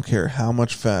 I don't care how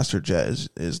much faster Jet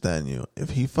is than you.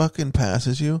 If he fucking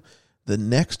passes you, the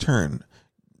next turn,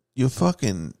 you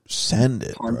fucking send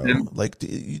it, bro. Like,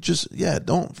 you just,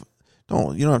 don't,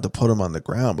 you don't have to put him on the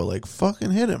ground, but like,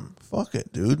 fucking hit him. Fuck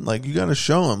it, dude. Like, you got to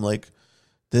show him, like,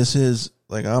 this is,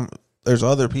 like, there's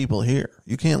other people here.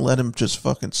 You can't let him just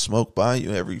fucking smoke by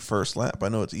you every first lap. I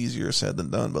know it's easier said than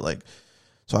done, but like,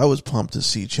 so I was pumped to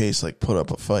see Chase like put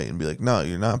up a fight and be like, no,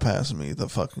 you're not passing me the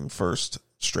fucking first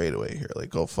straightaway here. Like,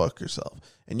 go fuck yourself.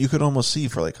 And you could almost see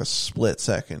for like a split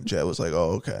second, Jet was like,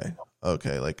 oh,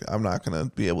 okay, like I'm not going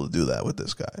to be able to do that with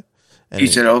this guy. And he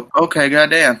said, oh, okay,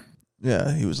 goddamn.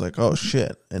 Yeah, he was like, oh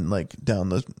shit. And like down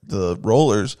the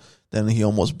rollers, then he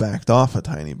almost backed off a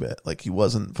tiny bit. Like he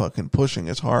wasn't fucking pushing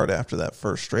as hard after that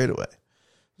first straightaway.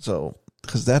 So,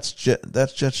 because that's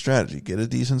Jet's strategy. Get a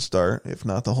decent start, if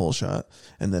not the whole shot,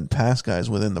 and then pass guys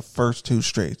within the first two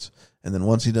straights. And then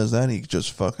once he does that, he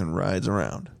just fucking rides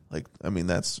around. Like, I mean,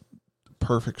 that's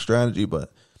perfect strategy,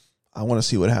 but I want to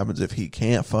see what happens if he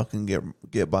can't fucking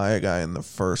get by a guy in the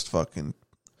first fucking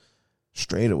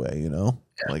straightaway, you know?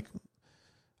 Yeah. Like,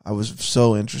 I was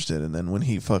so interested, and then when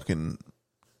he fucking,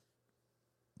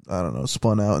 I don't know,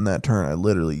 spun out in that turn, I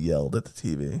literally yelled at the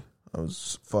TV. I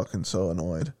was fucking so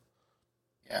annoyed.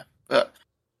 Yeah, but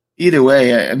either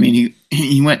way, I mean,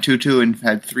 he went 2-2 and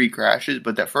had 3 crashes,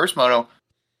 but that first moto,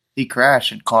 he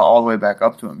crashed and caught all the way back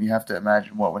up to him. You have to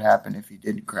imagine what would happen if he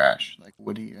didn't crash. Like,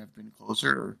 would he have been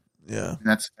closer? Or, yeah, and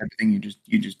that's the type of thing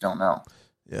you just don't know.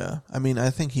 Yeah, I mean, I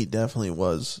think he definitely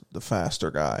was the faster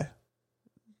guy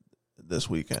this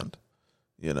weekend,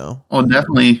 you know? Well,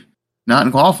 definitely not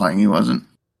in qualifying, he wasn't.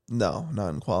 No, not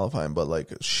in qualifying, but like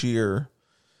sheer,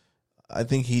 I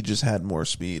think he just had more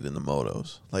speed in the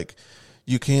motos. Like,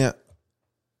 you can't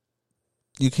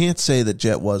say that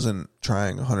Jet wasn't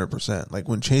trying 100%. Like,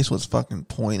 when Chase was fucking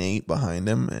 0.8 behind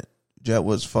him, Jet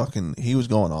was fucking, he was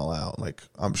going all out. Like,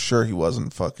 I'm sure he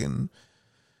wasn't fucking,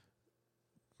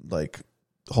 like,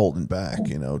 holding back,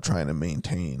 you know, trying to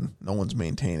maintain. No one's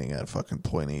maintaining at fucking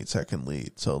 0.8 second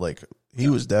lead. So, like, he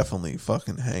was definitely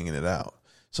fucking hanging it out.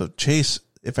 So, Chase,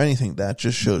 if anything, that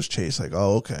just shows Chase, like,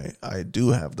 oh, okay, I do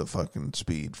have the fucking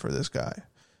speed for this guy.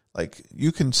 Like,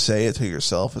 you can say it to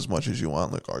yourself as much as you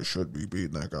want, like, I should be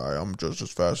beating that guy. I'm just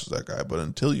as fast as that guy. But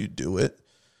until you do it,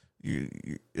 you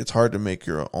it's hard to make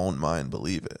your own mind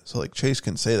believe it. So, like, Chase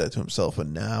can say that to himself,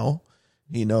 and now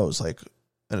he knows, like,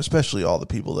 and especially all the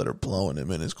people that are blowing him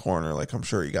in his corner, like, I'm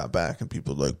sure he got back and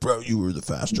people are like, bro, you were the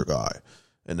faster guy.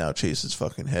 And now Chase's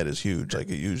fucking head is huge, like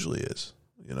it usually is,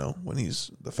 you know, when he's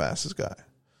the fastest guy.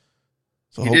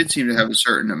 So he did seem to have a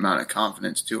certain amount of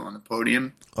confidence, too, on the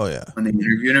podium. Oh, yeah. When they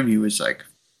interviewed him, he was like,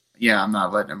 yeah, I'm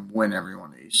not letting him win every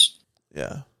one of these.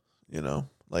 Yeah. You know,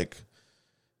 like,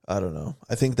 I don't know.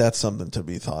 I think that's something to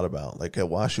be thought about. Like, at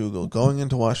Washougal, going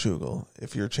into Washougal,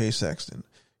 if you're Chase Sexton,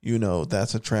 you know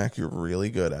that's a track you're really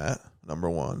good at, number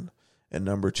one. And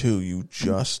number two, you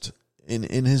just,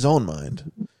 in his own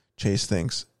mind, Chase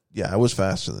thinks, yeah, I was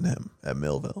faster than him at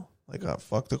Millville. Like,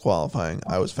 fuck the qualifying.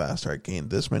 I was faster. I gained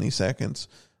this many seconds.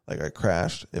 Like, I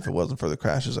crashed. If it wasn't for the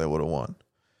crashes, I would have won.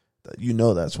 You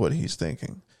know that's what he's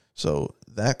thinking. So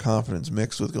that confidence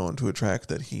mixed with going to a track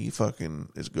that he fucking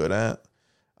is good at,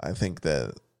 I think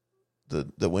that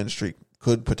the win streak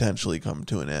could potentially come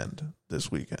to an end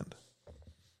this weekend.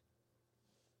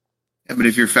 Yeah, but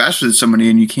if you're faster than somebody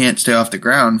and you can't stay off the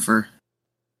ground for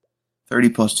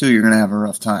 30 plus 2, you're going to have a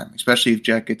rough time. Especially if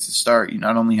Jet gets the start. You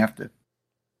not only have to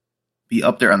be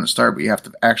up there on the start, but you have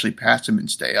to actually pass him and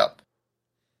stay up.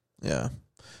 Yeah.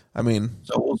 I mean,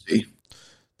 so we'll see.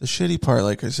 The shitty part,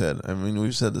 like I said, I mean,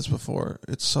 we've said this before,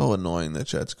 it's so annoying that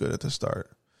Jet's good at the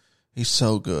start. He's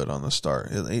so good on the start.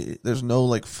 There's no,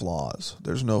 like, flaws.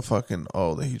 There's no fucking,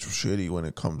 oh, he's shitty when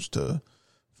it comes to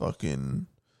fucking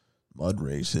mud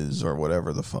races or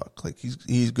whatever the fuck. Like,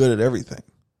 he's good at everything.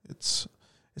 It's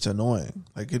annoying.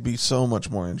 Like, it'd be so much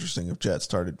more interesting if Jet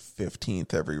started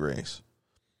 15th every race.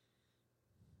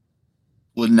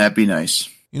 Wouldn't that be nice?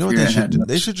 You know what they should do?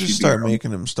 They should just start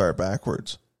making him start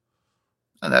backwards.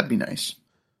 Oh, that'd be nice.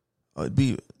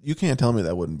 You can't tell me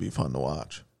that wouldn't be fun to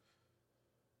watch.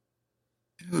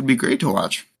 It would be great to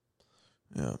watch.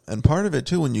 Yeah, and part of it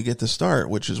too, when you get the start,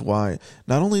 which is why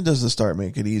not only does the start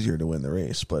make it easier to win the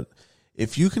race, but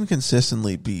if you can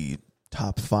consistently be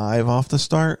top 5 off the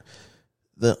start,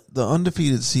 the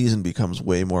undefeated season becomes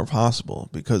way more possible.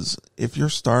 Because if you're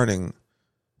starting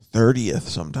 30th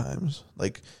sometimes,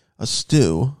 like a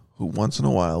Stu who once in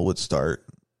a while would start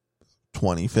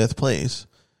 25th place,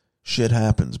 shit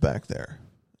happens back there.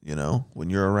 You know, when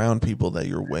you're around people that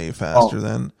you're way faster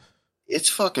than. It's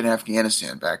fucking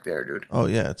Afghanistan back there, dude. Oh,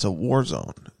 yeah, it's a war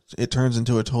zone. It turns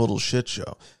into a total shit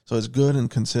show. So as good and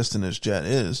consistent as Jet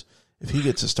is, if he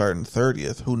gets to start in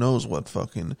 30th, who knows what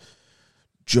fucking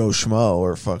Joe Schmo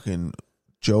or fucking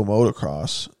Joe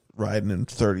Motocross riding in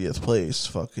 30th place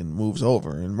fucking moves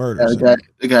over and murders him.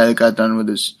 The guy that got done with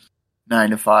his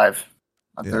 9 to 5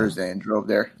 on Thursday and drove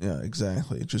there. Yeah,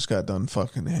 exactly. Just got done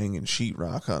fucking hanging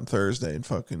sheetrock on Thursday and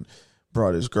fucking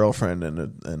brought his girlfriend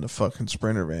in a fucking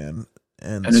Sprinter van.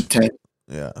 And a tent.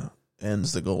 Yeah.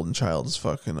 Ends the Golden Child's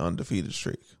fucking undefeated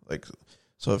streak. Like,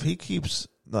 so if he keeps,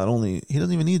 not only, he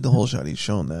doesn't even need the whole shot, he's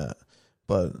shown that.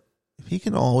 But if he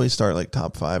can always start like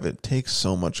top 5, it takes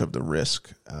so much of the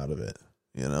risk out of it,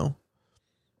 you know?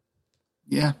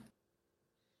 Yeah.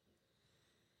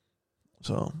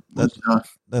 So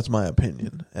that's my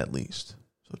opinion, at least.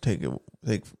 So take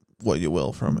what you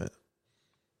will from it.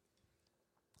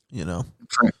 You know?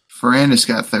 Ferrandis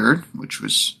got third, which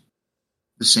was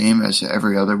the same as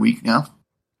every other week now.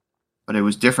 But it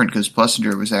was different because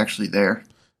Plessinger was actually there.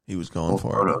 He was going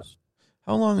for it.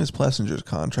 How long is Plessinger's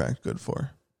contract good for?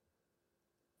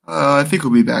 I think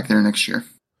we'll be back there next year.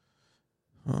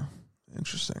 Huh.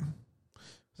 Interesting.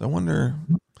 I wonder.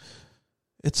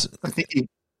 I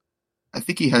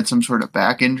think he had some sort of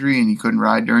back injury and he couldn't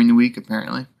ride during the week,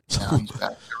 apparently. Now he's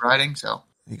back to riding, so.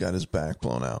 He got his back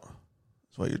blown out.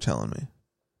 That's what you're telling me.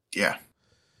 Yeah.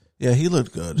 Yeah, he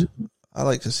looked good. I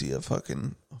like to see a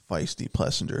fucking feisty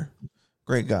Plessinger.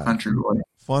 Great guy. Country boy.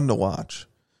 Fun to watch.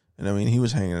 And I mean, he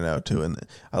was hanging it out too. And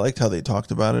I liked how they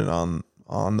talked about it on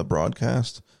the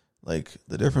broadcast. Like,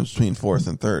 the difference between fourth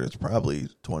and third is probably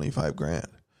 $25,000,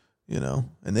 you know?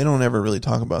 And they don't ever really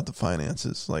talk about the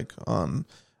finances, like, on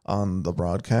the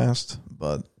broadcast,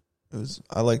 but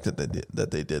I liked that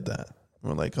they did that.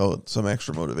 We're like, oh, some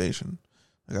extra motivation.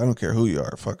 Like, I don't care who you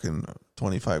are, fucking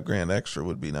 $25,000 extra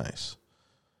would be nice.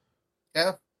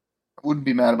 Yeah, I wouldn't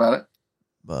be mad about it.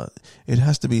 But it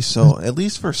has to be so, at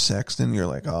least for Sexton, you're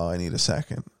like, oh, I need a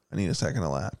second a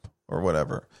lap or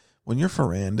whatever. When you're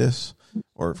Ferrandis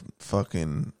or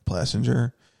fucking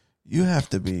Plessinger, you have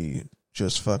to be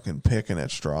just fucking picking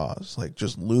at straws, like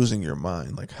just losing your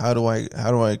mind. Like, how do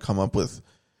I come up with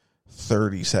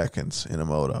 30 seconds in a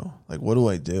moto? Like, what do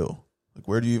I do? Like,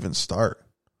 where do you even start?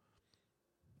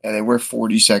 Yeah, they were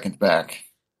 40 seconds back.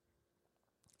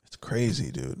 It's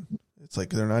crazy, dude. It's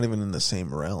like they're not even in the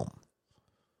same realm.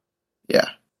 Yeah.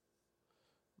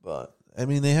 But, I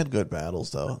mean, they had good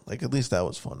battles, though. Like, at least that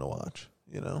was fun to watch,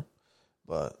 you know?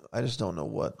 But I just don't know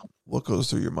what goes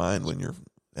through your mind when you're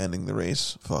ending the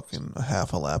race fucking a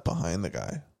half a lap behind the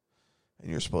guy.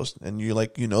 And you're supposed to, and you're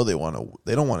like, you know,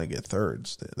 they don't want to get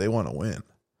thirds. They want to win.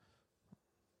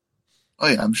 Oh,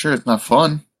 yeah, I'm sure it's not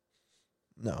fun.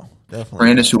 No, definitely.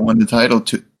 Ferrandis, who won the title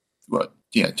 2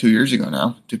 years ago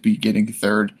now, to be getting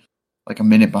third like a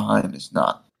minute behind is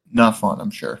not fun,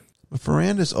 I'm sure. But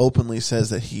Ferrandis openly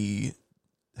says that he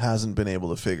hasn't been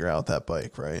able to figure out that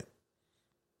bike, right?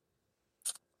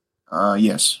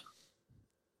 Yes.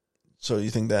 So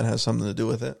you think that has something to do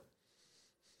with it?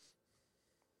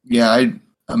 Yeah, I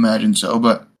imagine so.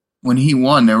 But when he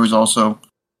won, there was also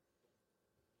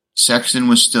Sexton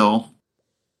was still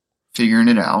figuring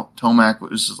it out. Tomac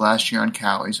was his last year on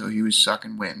Cali, so he was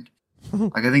sucking wind.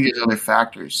 Like, I think there's other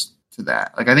factors to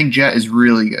that. Like, I think Jet is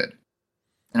really good.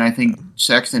 And I think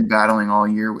Sexton battling all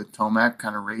year with Tomac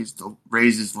kind of raised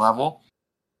his level.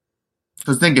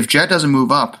 Because think, if Jet doesn't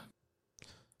move up,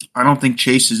 I don't think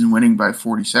Chase isn't winning by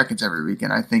 40 seconds every week,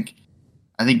 and I think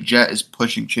Jet is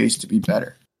pushing Chase to be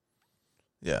better.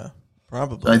 Yeah,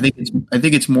 probably. So I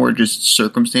think it's more just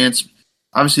circumstance.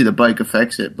 Obviously, the bike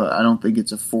affects it, but I don't think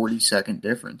it's a 40-second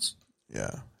difference.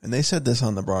 Yeah, and they said this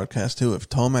on the broadcast too. If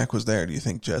Tomac was there, do you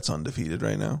think Jet's undefeated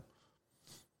right now?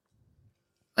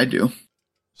 I do.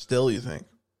 Still, you think?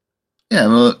 Yeah,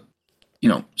 well, you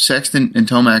know, Sexton and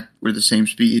Tomac were the same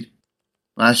speed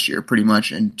last year, pretty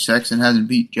much, and Sexton hasn't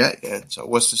beat Jet yet. So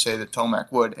what's to say that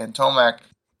Tomac would? And Tomac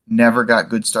never got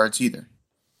good starts either.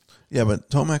 Yeah, but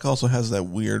Tomac also has that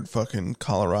weird fucking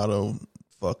Colorado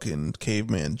fucking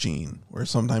caveman gene where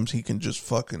sometimes he can just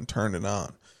fucking turn it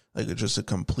on. Like, it's just a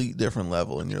complete different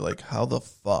level, and you're like, how the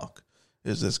fuck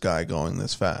is this guy going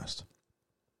this fast?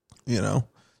 You know?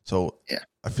 So yeah.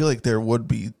 I feel like there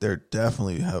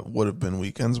definitely would have been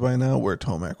weekends by now where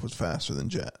Tomac was faster than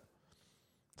Jet.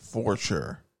 For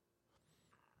sure.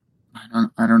 I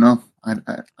don't know. I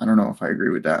don't know if I agree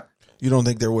with that. You don't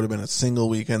think there would have been a single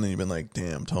weekend and you've been like,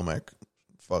 damn, Tomac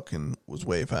fucking was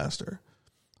way faster?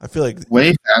 I feel like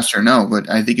way faster, no, but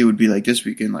I think it would be like this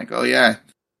weekend, like, oh yeah,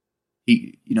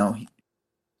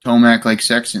 Tomac like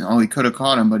Sexton, oh, he could have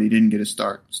caught him, but he didn't get a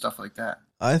start, stuff like that.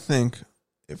 I think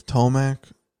if Tomac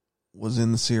was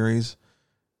in the series,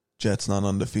 Jet's not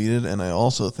undefeated, and I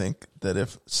also think that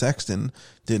if Sexton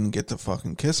didn't get the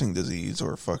fucking kissing disease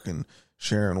or fucking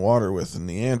sharing water with a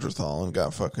Neanderthal and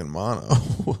got fucking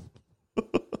mono,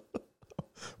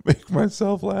 make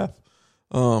myself laugh.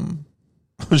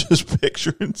 I'm just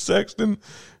picturing Sexton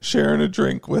sharing a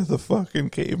drink with a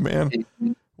fucking caveman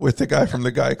with the guy from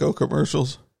the Geico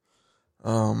commercials.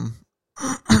 I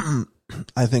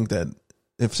think that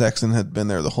if Sexton had been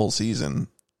there the whole season,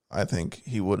 I think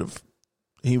he wouldn't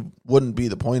be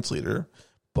the points leader,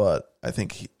 but I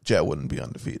think Jet wouldn't be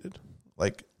undefeated.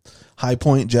 Like, High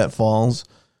Point, Jet falls,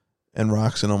 and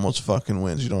Roxon almost fucking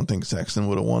wins. You don't think Sexton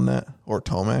would have won that? Or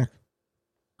Tomac?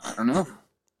 I don't know.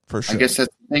 For sure. I guess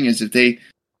that's the thing is if they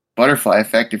butterfly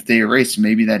effect, if they erase,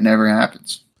 maybe that never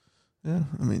happens. Yeah,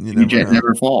 I mean, Jet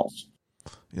never falls.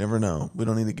 You never know. We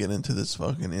don't need to get into this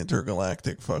fucking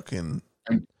intergalactic fucking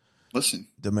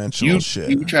dimensional shit.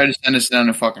 You try to send us down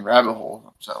a fucking rabbit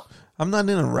hole. So I'm not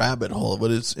in a rabbit hole,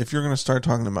 but if you're going to start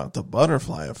talking about the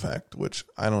butterfly effect, which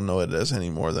I don't know it as any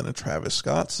more than a Travis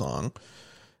Scott song,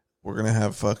 we're going to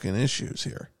have fucking issues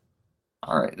here.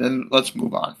 All right, then let's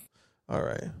move on. All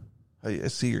right. I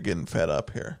see you're getting fed up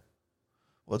here.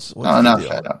 What's no, the not deal?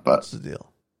 fed up, but what's the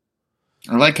deal?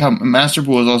 I like how Master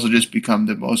Pool has also just become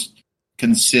the most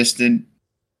consistent,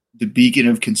 the beacon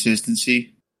of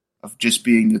consistency of just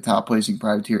being the top placing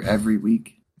privateer every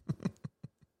week.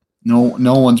 No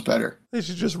one's better. They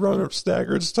should just run a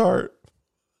staggered start.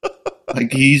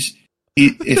 Like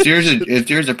if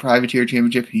there's a privateer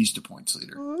championship, he's the points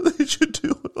leader. They should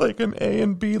do like an A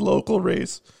and B local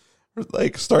race. Or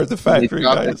like start the factory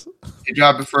guys. They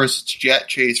drop it first. It's Jet,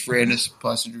 Chase, Francis,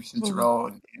 Plessinger, Cincero,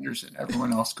 and Anderson.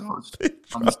 Everyone else goes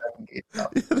on the second gate. Yeah,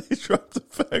 they drop the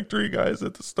factory guys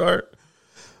at the start.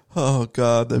 Oh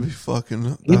God, that'd be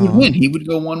fucking. He would win. He would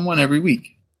go 1-1 every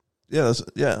week. Yeah,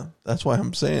 that's why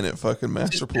I'm saying it. Fucking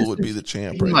Masterpool would be the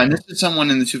champ. Right? This is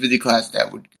someone in the 250 class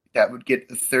that would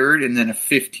get a third and then a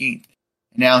 15th.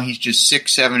 Now he's just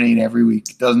 6, 7, 8 every week.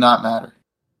 It does not matter.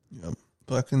 Yep.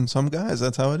 Fucking some guys,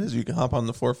 that's how it is. You can hop on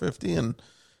the 450 and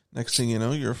next thing you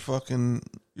know, you're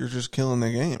just killing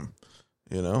the game.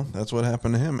 You know, that's what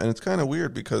happened to him. And it's kind of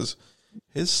weird because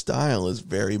his style is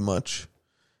very much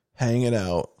hang it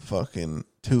out, fucking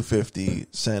 250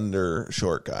 sender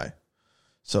short guy.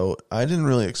 So I didn't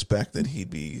really expect that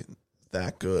he'd be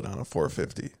that good on a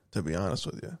 450, to be honest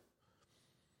with you.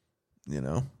 You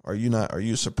know, are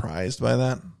you surprised by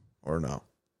that or no?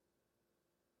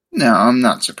 No, I'm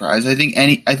not surprised. I think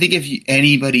if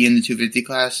anybody in the 250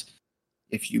 class,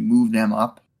 if you move them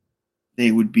up, they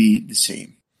would be the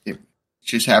same. It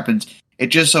just happens. It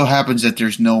just so happens that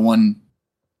there's no one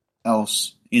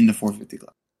else in the 450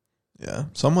 class. Yeah,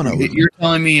 You're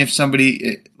telling me if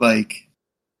somebody like,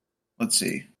 let's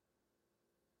see,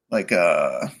 like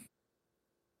I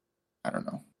don't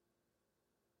know,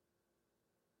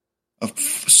 a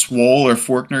Swole or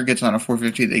Forkner gets on a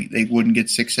 450, they wouldn't get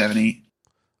 6, 7, 8.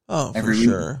 Oh, for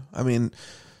sure. I mean,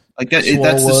 like that's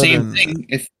the same thing.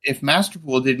 If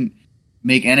Masterpool didn't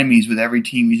make enemies with every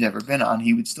team he's ever been on,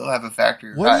 he would still have a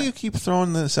factory. What do you keep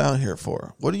throwing this out here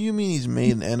for? What do you mean he's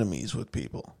made enemies with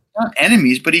people? Not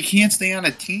enemies, but he can't stay on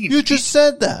a team. You just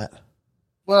said that.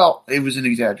 Well, it was an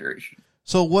exaggeration.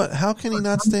 So what? How can he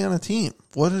not stay on a team?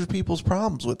 What are people's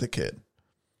problems with the kid?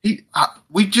 We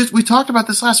talked about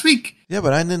this last week. Yeah,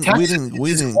 but I didn't. Texas,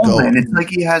 we didn't go. It's like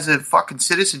he has a fucking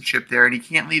citizenship there, and he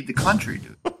can't leave the country,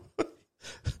 dude.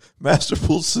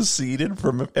 Masterpool seceded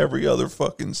from every other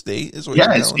fucking state. Is what you're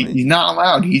telling me? He's not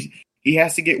allowed. He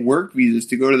has to get work visas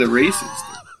to go to the races.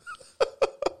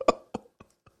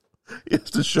 He has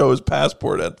to show his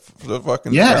passport at the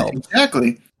fucking cell.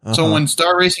 Exactly. Uh-huh. So when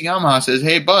Star Racing Yamaha says,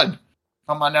 "Hey, bud,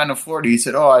 come on down to Florida," he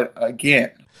said, "Oh, I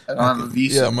can't. I don't have a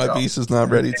visa." Yeah, my visa's not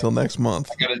ready till next month.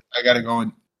 I gotta go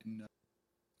and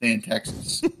stay in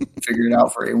Texas. Figure it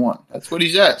out for A1. That's what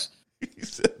he says. He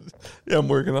said, "Yeah, I'm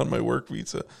working on my work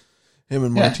visa." Him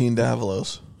and Martin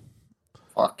Davalos.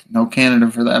 Fuck, no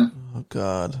Canada for them. Oh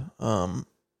God.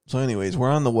 So, anyways, we're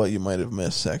on the what you might have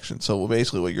missed section. So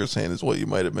basically, what you're saying is what you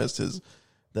might have missed is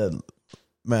that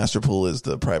Masterpool is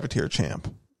the privateer champ.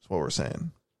 That's what we're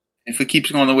saying. If it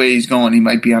keeps going the way he's going, he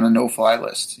might be on a no-fly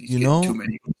list. He's getting too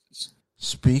many.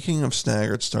 Speaking of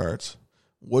staggered starts,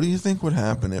 what do you think would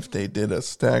happen if they did a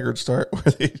staggered start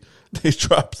where they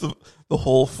dropped the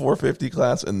whole 450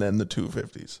 class and then the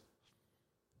 250s?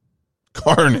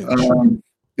 Carnage.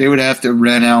 They would have to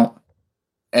rent out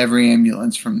every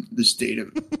ambulance from the state of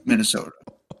Minnesota.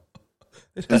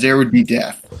 Because there would be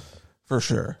death. For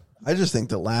sure. I just think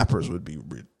the lappers would be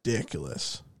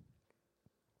ridiculous.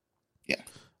 Yeah.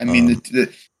 I mean, the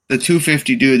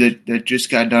 250 dude that just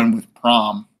got done with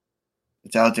prom,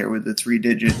 it's out there with the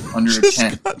 3-digit under a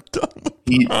 10.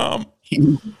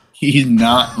 He's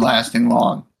not lasting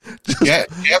long.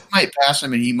 Jeff might pass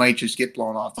him and he might just get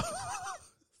blown off.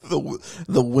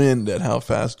 The wind at how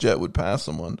fast Jet would pass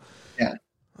someone. Yeah.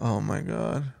 Oh my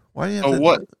God. Why do you Oh, have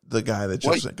what? the guy that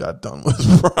What? just got done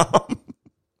with prom?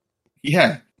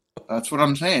 Yeah, that's what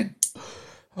I'm saying.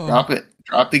 Oh, Drop it.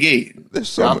 Drop the gate. there's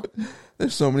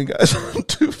so many guys on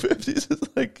 250s. It's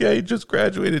like, yeah, he just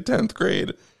graduated 10th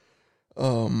grade.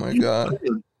 Oh my god.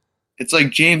 It's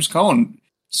like James Cone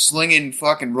slinging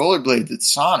fucking rollerblades at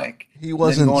Sonic. He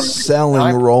wasn't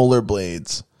selling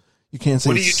rollerblades. You can't say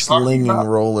What are you slinging talking about?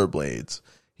 rollerblades.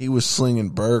 He was slinging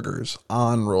burgers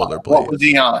on rollerblades. What was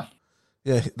he on?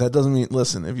 Yeah, that doesn't mean,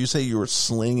 listen, if you say you were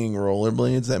slinging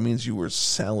rollerblades, that means you were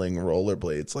selling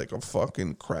rollerblades like a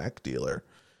fucking crack dealer.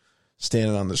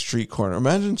 Standing on the street corner.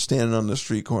 Imagine standing on the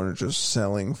street corner just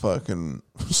selling fucking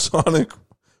Sonic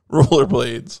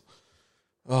rollerblades.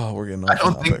 Oh, we're getting off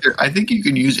topic. I think you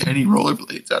can use any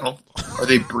rollerblades. Are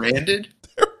they branded?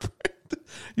 They're branded.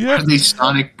 Yeah. Are they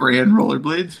Sonic brand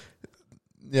rollerblades?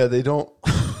 Yeah, they don't.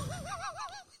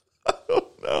 I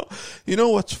don't know. You know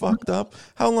what's fucked up?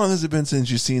 How long has it been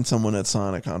since you've seen someone at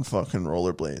Sonic on fucking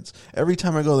rollerblades? Every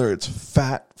time I go there, it's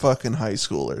fat fucking high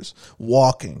schoolers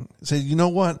walking. Say, you know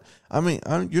what? I mean,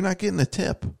 you're not getting a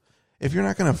tip. If you're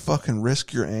not going to fucking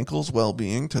risk your ankles'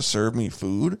 well-being to serve me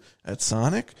food at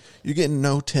Sonic, you're getting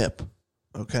no tip.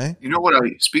 Okay? You know what?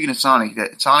 Speaking of Sonic,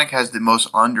 Sonic has the most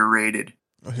underrated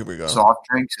here we go. soft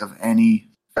drinks of any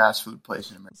fast food place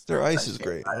in America. Their ice is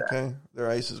great. Okay? Their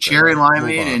ice is great. Cherry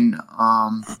limeade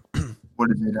and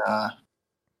what is it?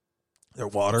 Their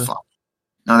water?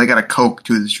 No, they got a Coke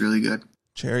too that's really good.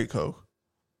 Cherry Coke.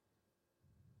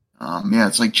 Yeah,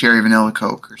 it's like cherry vanilla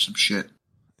Coke or some shit.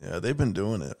 Yeah, they've been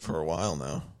doing it for a while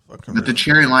now. But the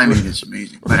cherry limeade is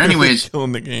amazing. But anyways,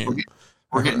 killing the game.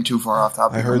 We're getting too far off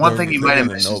topic. I heard one thing you might have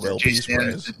missed is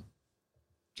that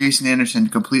Jason Anderson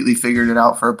completely figured it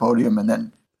out for a podium and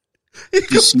then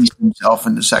deceased himself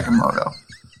in the second moto.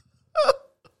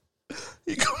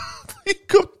 He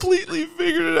completely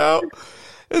figured it out,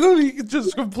 and then he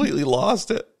just completely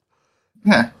lost it.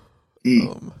 Yeah, he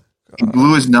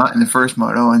blew his nut in the first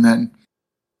moto, and then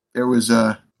there was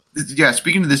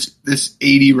speaking of this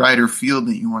 80 rider field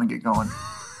that you want to get going,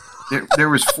 there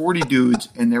was 40 dudes,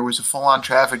 and there was a full on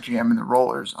traffic jam in the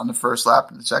rollers on the first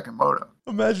lap of the second moto.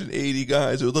 Imagine 80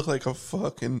 guys. It would look like a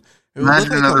fucking. It would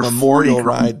Imagine look like a memorial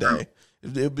ride through.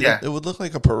 day. It would look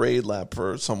like a parade lap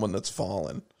for someone that's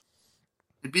fallen.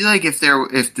 It'd be like if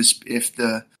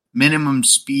the minimum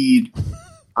speed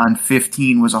on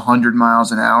 15 was 100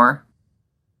 miles an hour,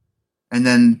 and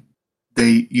then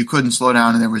you couldn't slow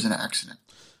down, and there was an accident.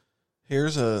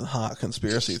 Here's a hot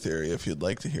conspiracy theory if you'd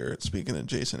like to hear it. Speaking of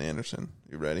Jason Anderson,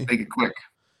 you ready? Make it quick.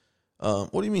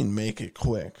 What do you mean make it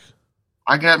quick?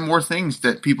 I got more things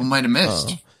that people might have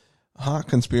missed. Hot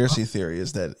conspiracy theory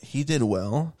is that he did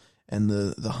well, and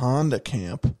the Honda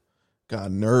camp got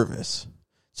nervous,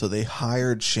 so they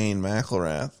hired Shane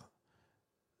McElrath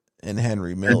and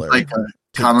Henry Miller, like a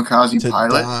kamikaze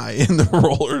pilot, to die in the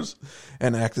rollers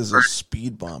and act as a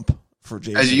speed bump for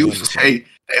Jason. As you Anderson. say,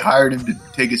 they hired him to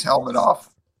take his helmet off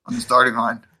on the starting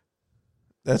line.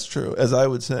 That's true. As I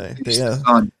would say,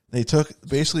 they took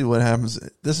basically what happens.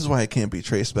 This is why it can't be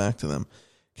traced back to them.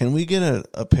 Can we get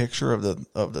a picture of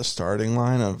the starting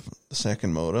line of the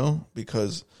second moto?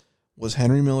 Because was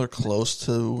Henry Miller close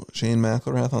to Shane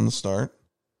McElrath on the start?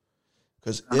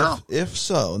 Because if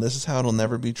so, and this is how it'll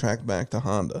never be tracked back to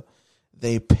Honda,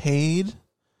 they paid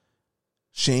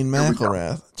Shane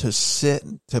McElrath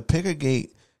to pick a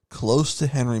gate close to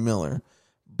Henry Miller,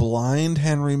 blind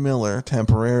Henry Miller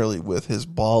temporarily with his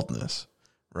baldness,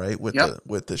 right? With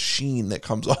the sheen that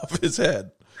comes off his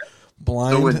head.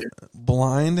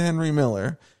 Blind Henry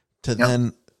Miller to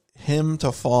then him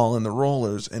to fall in the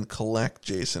rollers and collect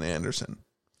Jason Anderson.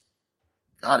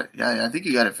 Got it. Yeah, I think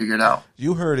you got it figured out.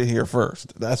 You heard it here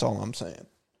first. That's all I'm saying.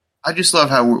 I just love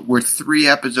how we're 3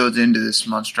 episodes into this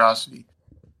monstrosity.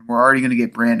 We're already going to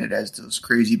get branded as those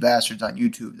crazy bastards on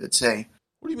YouTube that say,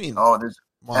 "What do you mean? Oh, there's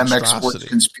MX Sports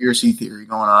conspiracy theory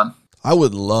going on." I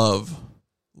would love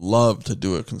to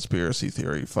do a conspiracy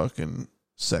theory fucking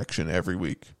section every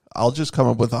week. I'll just come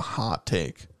up with a hot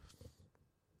take.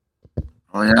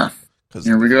 Oh yeah,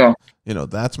 here we go. You know,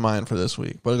 that's mine for this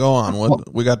week. But go on.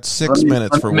 We got 6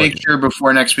 minutes for. Make sure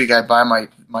before next week I buy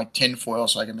my tin foil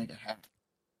so I can make a hat.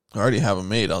 I already have them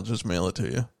made. I'll just mail it to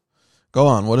you. Go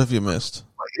on. What have you missed?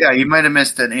 Yeah, you might have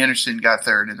missed that Anderson got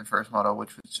third in the first moto,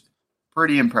 which was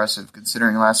pretty impressive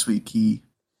considering last week he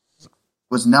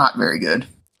was not very good.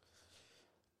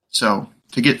 So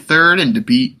to get third and to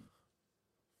beat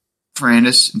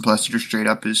Ferrandis and Plessinger straight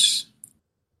up is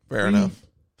fair enough.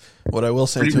 What I will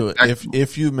say to it,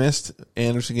 if you missed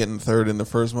Anderson getting third in the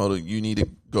first moto, you need to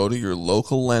go to your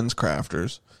local lens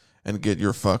crafters and get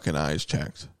your fucking eyes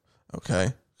checked,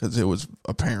 okay? Because it was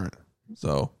apparent.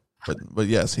 So But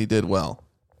yes, he did well.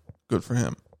 Good for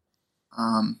him.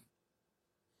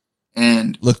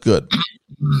 And looked good.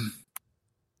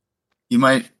 You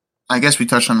might, I guess we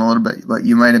touched on it a little bit, but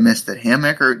you might have missed that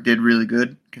Hammaker did really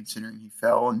good considering he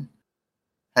fell and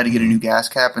had to get a new gas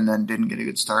cap and then didn't get a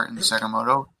good start in the second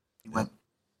moto. He went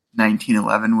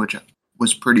 19:11, which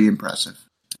was pretty impressive.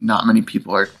 Not many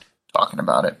people are talking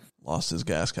about it. Lost his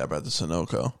gas cap at the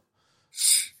Sunoco.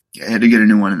 Yeah, he had to get a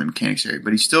new one in the mechanics area,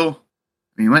 but he still,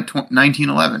 he went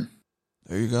 19:11.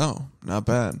 There you go. Not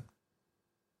bad.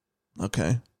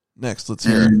 Okay. Next, let's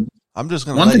hear it. I'm just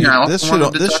going to let you.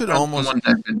 This should almost.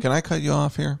 Can I cut you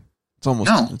off here? It's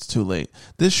almost. No. It's too late.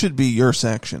 This should be your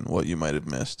section. What you might have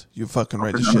missed. You fucking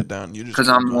write the shit down. You just because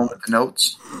I'm more with the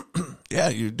notes. Yeah,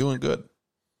 you're doing good.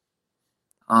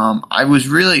 I was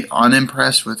really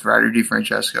unimpressed with Ryder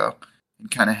DiFrancesco, and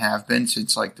kind of have been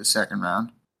since like the second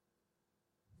round.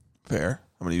 Fair.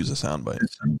 I'm going to use a soundbite.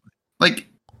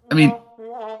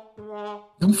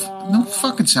 No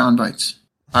fucking sound bites.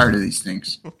 Tired of these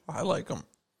things. I like them.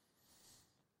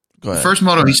 Go ahead. The first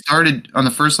moto, he started on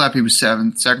the first lap, he was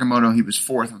 7th. Second moto, he was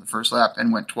 4th on the first lap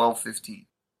and went 12:15.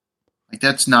 Like,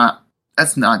 that's not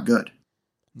good.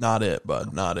 Not it,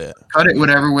 bud. Not it. Cut it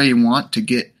whatever way you want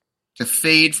to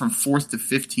fade from 4th to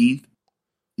 15th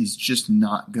is just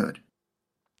not good.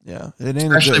 Yeah, it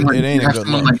ain't a good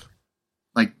look.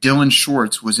 Like Dylan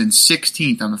Schwartz was in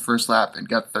 16th on the first lap and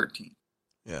got 13th.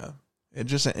 Yeah.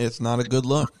 It's not a good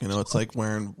look. You know, it's like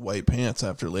wearing white pants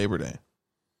after Labor Day.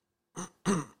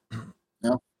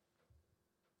 No.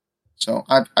 So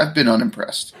I've been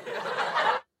unimpressed.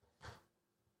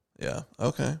 Yeah.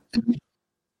 Okay.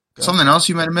 Something else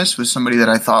you might have missed was somebody that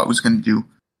I thought was going to do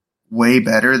way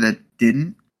better that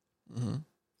didn't.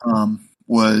 Mm-hmm.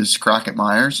 Was Crockett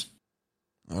Myers.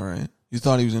 All right. You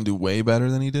thought he was going to do way better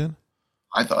than he did?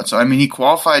 I thought so. I mean, he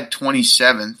qualified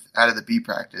 27th out of the B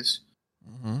practice.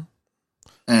 Mm-hmm.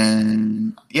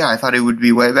 And, yeah, I thought it would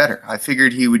be way better. I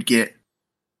figured he would get,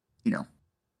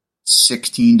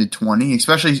 16 to 20,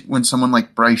 especially when someone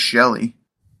like Bryce Shelley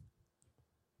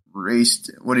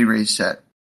raced, what did he race at?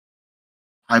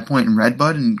 High Point and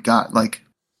Redbud and got,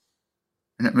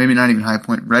 maybe not even High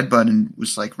Point, Redbud, and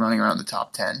was, running around the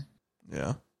top 10.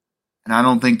 Yeah. And I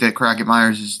don't think that Crockett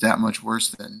Myers is that much worse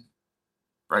than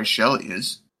Bryce Shelley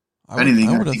is. If anything,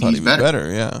 I would have thought he was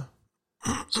better, yeah.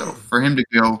 So for him to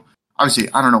go, obviously,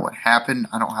 I don't know what happened.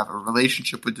 I don't have a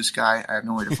relationship with this guy. I have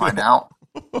no way to find out.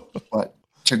 But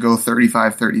to go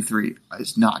 35-33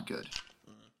 is not good.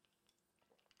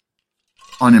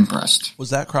 Unimpressed.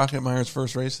 Was that Crockett Myers'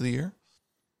 first race of the year?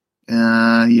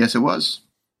 Yes, it was.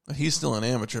 He's still an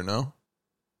amateur, no?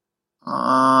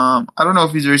 I don't know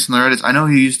if he's racing Loretta's. I know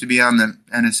he used to be on the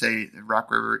NSA the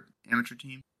Rock River amateur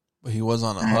team. But he was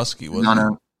on a Husky, wasn't he?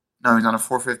 No, he's on a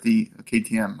 450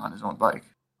 KTM on his own bike.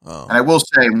 Oh. And I will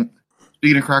say,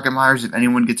 speaking of Crockett Myers, if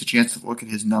anyone gets a chance to look at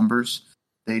his numbers,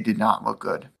 they did not look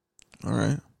good. All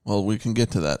right. Well, we can get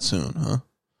to that soon, huh?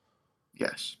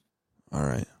 Yes. All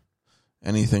right.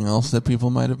 Anything else that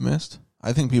people might have missed?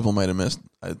 I think people might have missed,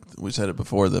 we said it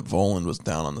before, that Voland was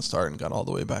down on the start and got all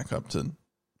the way back up to,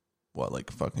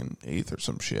 fucking 8th or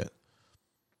some shit.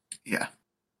 Yeah.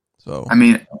 So I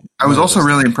mean, I was also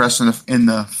really impressed in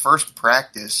the first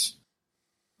practice.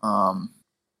 Let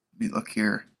me look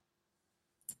here.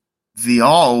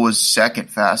 Vial was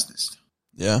second fastest.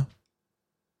 Yeah.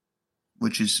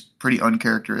 Which is pretty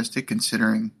uncharacteristic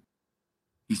considering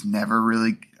he's never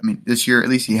really, this year at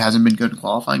least he hasn't been good in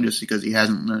qualifying just because he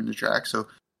hasn't learned the track. So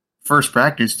first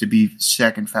practice to be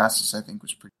second fastest, I think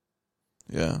was pretty.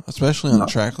 Yeah, especially on a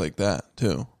track like that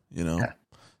too, Yeah.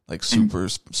 Like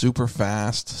super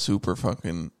fast, super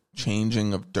fucking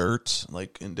changing of dirts,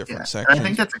 in different sections. And I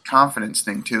think that's a confidence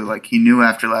thing too. He knew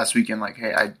after last weekend,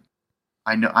 hey,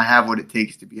 I know I have what it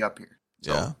takes to be up here.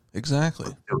 So, yeah,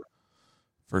 exactly.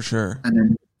 For sure. And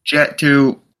then Jet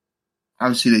 2,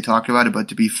 obviously they talked about it, but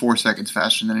to be 4 seconds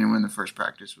faster than anyone in the first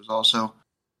practice was also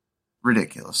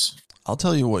ridiculous. I'll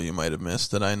tell you what you might have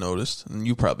missed that I noticed, and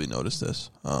you probably noticed this.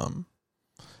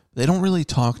 They don't really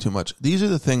talk too much. These are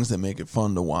the things that make it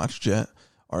fun to watch Jet,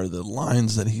 are the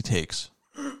lines that he takes.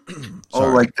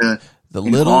 The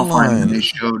little line they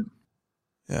showed.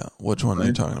 Yeah, which one are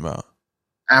you talking about?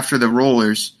 After the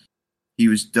rollers, he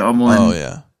was doubling. Oh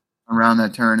yeah, around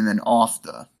that turn and then off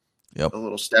the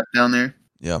little step down there.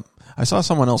 Yep, I saw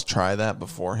someone else try that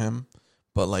before him,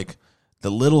 but the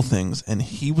little things, and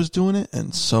he was doing it,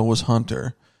 and so was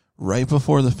Hunter. Right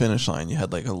before the finish line, you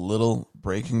had a little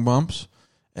braking bumps,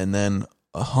 and then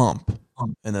a hump,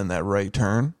 and then that right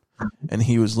turn, and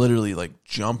he was literally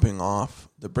jumping off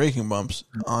the braking bumps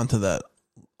onto that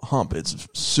hump. It's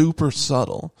super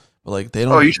subtle, But like they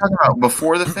don't. Oh, are you talking about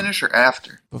before the finish or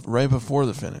after? Right before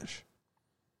the finish,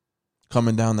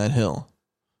 coming down that hill.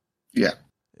 Yeah.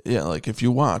 Yeah, like if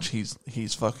you watch,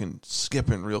 he's fucking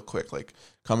skipping real quick, like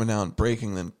coming down,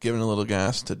 braking, then giving a little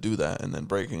gas to do that, and then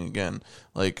braking again.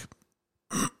 Like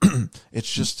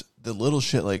it's just the little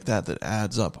shit like that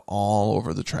adds up all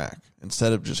over the track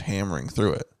instead of just hammering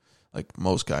through it like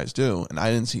most guys do. And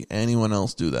I didn't see anyone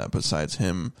else do that besides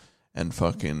him and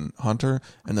fucking Hunter.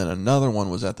 And then another one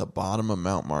was at the bottom of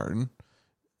Mount Martin.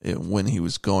 When he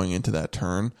was going into that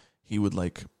turn, he would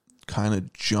like kind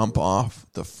of jump off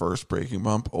the first braking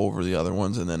bump over the other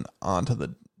ones and then onto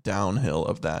the downhill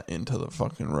of that into the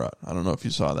fucking rut. I don't know if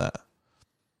you saw that.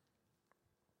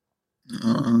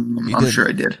 I'm sure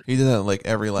I did. He did that like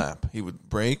every lap. He would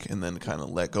brake and then kind of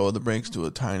let go of the brakes, do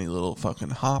a tiny little fucking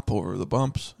hop over the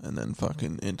bumps, and then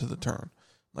fucking into the turn.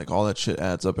 Like all that shit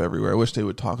adds up everywhere. I wish they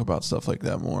would talk about stuff like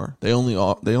that more. They only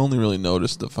really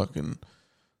notice the fucking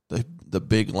the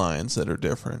big lines that are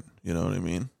different. You know what I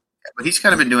mean? Yeah, but he's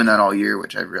kind of been doing that all year,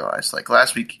 which I realized. Like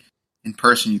last week in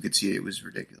person, you could see it was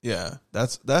ridiculous. Yeah,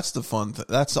 that's the fun.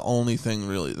 That's the only thing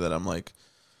really that I'm like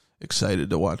excited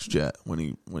to watch Jet when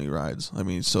he rides. I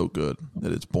mean, he's so good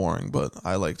that it's boring, but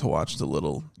I like to watch the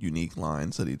little unique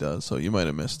lines that he does. So you might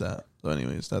have missed that. So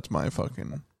anyways, that's my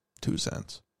fucking 2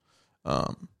 cents.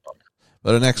 But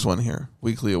the next one here,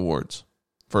 weekly awards.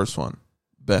 First one,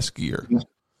 best gear.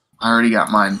 I already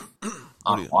got mine.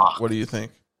 What do you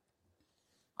think?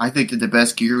 I think that the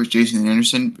best gear was Jason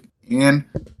Anderson, and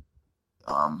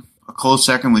a close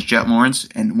second was Jet Lawrence.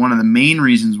 And one of the main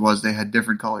reasons was they had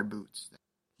different colored boots that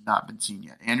had not been seen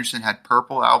yet. Anderson had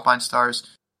purple Alpine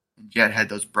Stars, and Jet had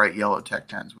those bright yellow Tech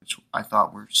 10s, which I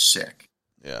thought were sick.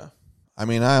 Yeah. I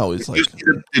mean, I always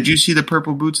Did you see the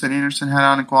purple boots that Anderson had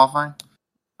on in qualifying?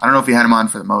 I don't know if he had them on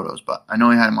for the motos, but I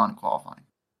know he had them on in qualifying.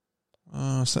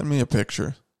 Send me a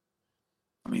picture.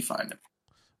 Let me find it.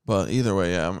 But either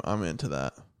way, yeah, I'm into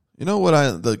that. You know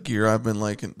what? The gear I've been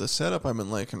liking, the setup I've been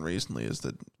liking recently is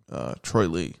the Troy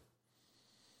Lee.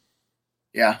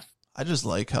 Yeah, I just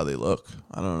like how they look.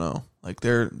 I don't know, like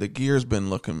the gear's been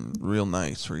looking real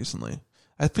nice recently.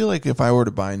 I feel like if I were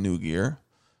to buy new gear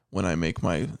when I make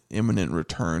my imminent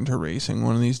return to racing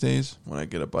one of these days, when I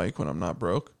get a bike when I'm not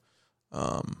broke,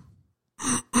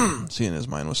 seeing as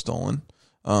mine was stolen,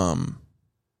 I'll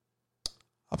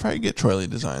probably get Troy Lee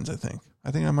Designs. I think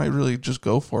I might really just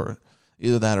go for it.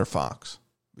 Either that or Fox,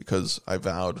 because I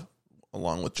vowed,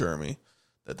 along with Jeremy,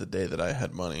 that the day that I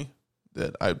had money,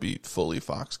 that I'd be fully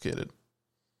Fox kitted.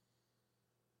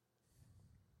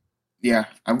 Yeah,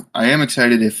 I am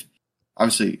excited if,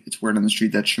 obviously, it's word on the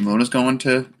street that Shimoda's going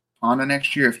to Honda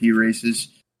next year. If he races,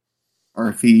 or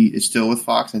if he is still with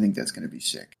Fox, I think that's going to be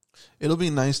sick. It'll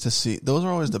be nice to see. Those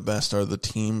are always the best, are the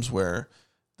teams where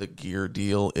the gear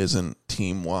deal isn't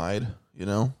team-wide, you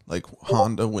know? Like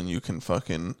Honda, when you can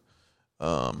fucking...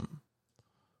 let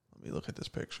me look at this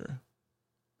picture.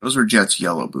 Those were Jet's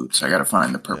yellow boots. I got to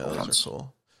find the purple ones. Those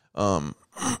are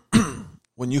cool.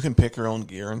 When you can pick your own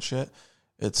gear and shit,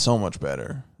 it's so much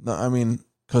better. I mean,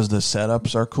 because the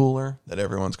setups are cooler, that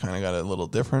everyone's kind of got a little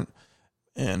different.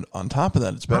 And on top of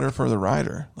that, it's better for the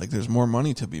rider. Like, there's more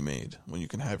money to be made when you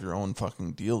can have your own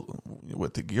fucking deal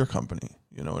with the gear company.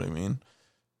 You know what I mean?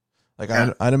 Like,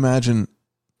 yeah. I'd imagine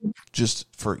just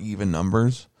for even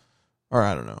numbers, or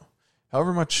I don't know,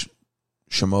 however much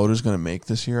Shimoda's going to make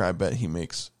this year, I bet he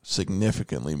makes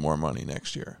significantly more money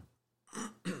next year.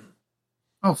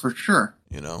 Oh, for sure.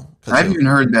 You know? I've even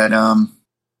heard that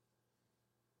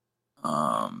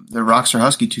the Rockstar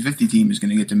Husky 250 team is going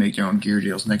to get to make their own gear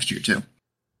deals next year, too.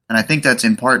 And I think that's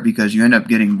in part because you end up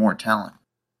getting more talent.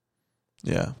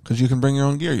 Yeah, because you can bring your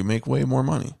own gear. You make way more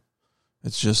money.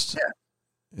 It's just,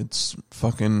 it's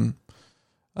fucking,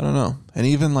 I don't know. And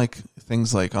even like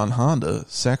things like on Honda,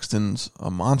 Sexton's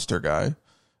a monster guy,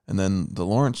 and then the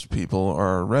Lawrence people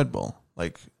are Red Bull.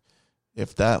 Like,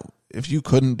 if you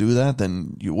couldn't do that,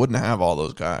 then you wouldn't have all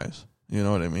those guys. You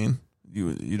know what I mean?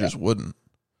 You just wouldn't.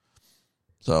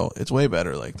 So it's way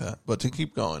better like that. But to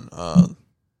keep going,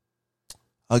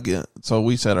 again, so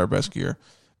we said our best gear,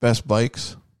 best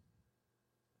bikes.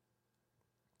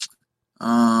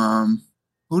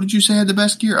 Who did you say had the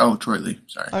best gear? Oh, Troy Lee.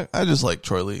 Sorry. I just like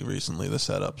Troy Lee recently, the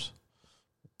setups.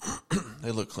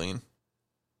 They look clean.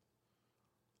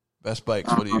 Best bikes,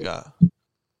 what do you got?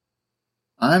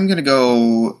 I'm going to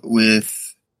go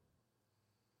with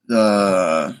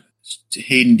the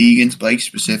Hayden Deegan's bike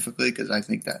specifically because I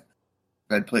think that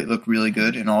red plate looked really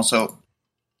good. And also,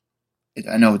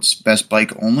 I know it's best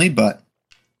bike only, but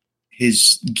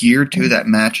his gear too, that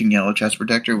matching yellow chest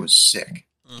protector was sick.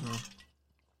 Mm-hmm.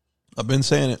 I've been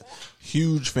saying it.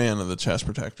 Huge fan of the chest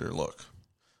protector look.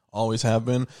 Always have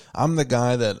been. I'm the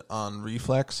guy that on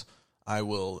reflex, I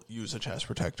will use a chest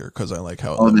protector because I like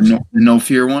how it looks. The no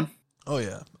fear one? Oh,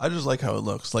 yeah. I just like how it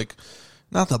looks. Like,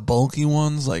 not the bulky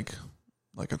ones, like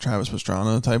a Travis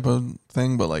Pastrana type of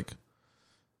thing, but like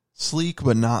sleek,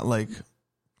 but not like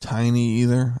tiny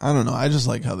either. I don't know. I just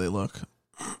like how they look.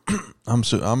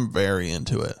 I'm very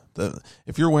into it.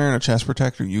 If you're wearing a chest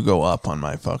protector, you go up on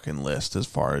my fucking list as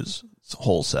far as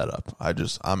whole setup.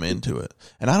 I'm into it.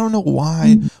 And I don't know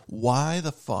why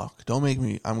the fuck, don't make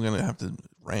me, I'm going to have to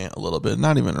rant a little bit.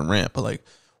 Not even a rant, but like,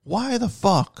 why the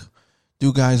fuck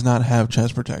do guys not have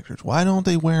chest protectors? Why don't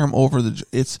they wear them over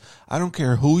I don't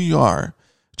care who you are.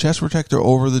 Chest protector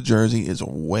over the jersey is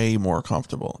way more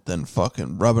comfortable than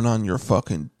fucking rubbing on your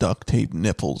fucking duct tape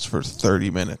nipples for 30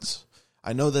 minutes.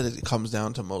 I know that it comes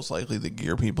down to most likely the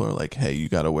gear people are like, hey, you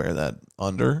got to wear that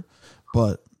under,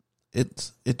 but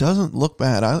it doesn't look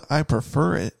bad. I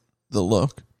prefer it, the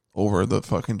look over the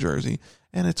fucking jersey,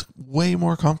 and it's way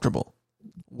more comfortable.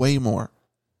 Way more.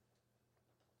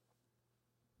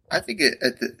 I think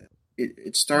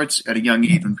it starts at a young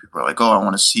age when people are like, oh, I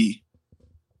want to see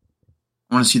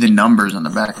the numbers on the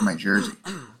back of my jersey.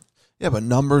 Yeah, but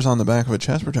numbers on the back of a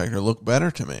chest protector look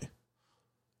better to me.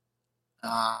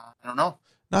 I don't know.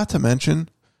 Not to mention,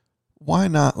 why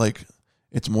not? Like,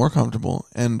 it's more comfortable,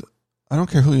 and I don't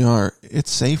care who you are,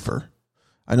 it's safer.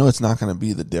 I know it's not going to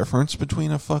be the difference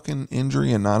between a fucking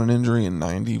injury and not an injury in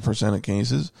 90% of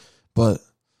cases, but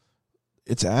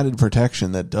it's added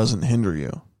protection that doesn't hinder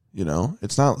you. You know,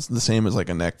 it's not the same as like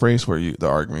a neck brace where the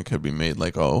argument could be made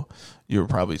like, oh, you're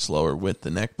probably slower with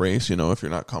the neck brace, you know, if you're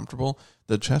not comfortable.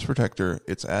 The chest protector,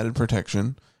 it's added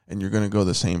protection, and you're going to go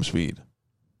the same speed,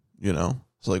 you know?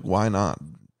 So, like, why not?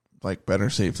 Like, better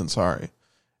safe than sorry.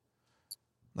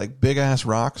 Like, big-ass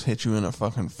rocks hit you in a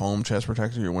fucking foam chest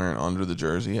protector you're wearing under the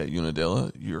jersey at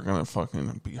Unadilla, you're going to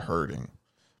fucking be hurting.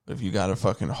 But if you got a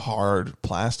fucking hard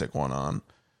plastic one on,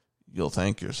 you'll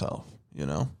thank yourself, you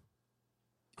know?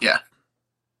 Yeah.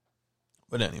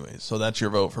 But anyways, so that's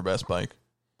your vote for best bike.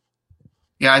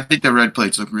 Yeah, I think the red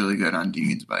plates look really good on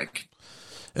Deegan's bike.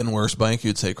 And worst bike,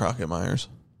 you'd say Crockett Myers,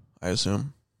 I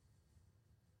assume.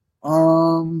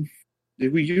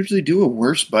 Did we usually do a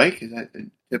worst bike? Is that a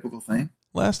typical thing?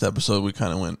 Last episode, we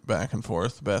kind of went back and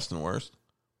forth, best and worst.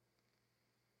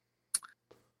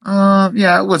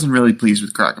 Yeah, I wasn't really pleased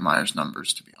with Crockett Myers'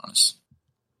 numbers, to be honest.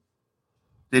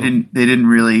 They didn't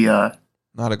really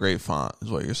not a great font, is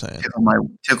what you're saying.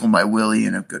 Tickle my willy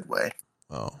in a good way.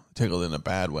 Oh, tickled in a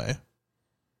bad way.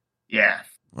 Yeah.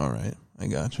 All right, I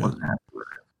got you.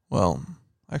 Well,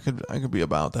 I could be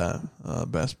about that.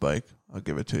 Best bike, I'll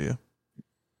give it to you.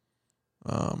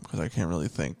 Because I can't really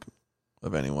think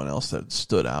of anyone else that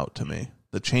stood out to me.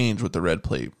 The change with the red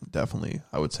plate, definitely,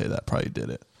 I would say that probably did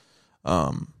it.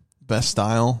 Best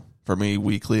style for me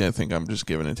weekly, I think I'm just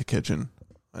giving it to Kitchen.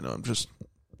 I know I'm just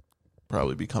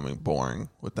probably becoming boring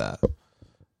with that,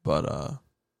 but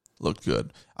looked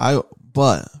good.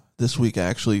 But this week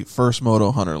actually, first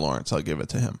moto Hunter Lawrence, I'll give it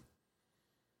to him.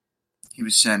 He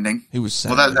was sending. Well,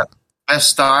 that best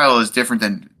style is different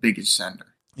than biggest sender.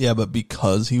 Yeah, but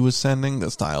because he was sending, the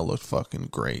style looked fucking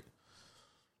great.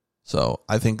 So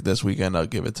I think this weekend I'll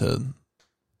give it to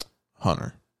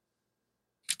Hunter.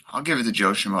 I'll give it to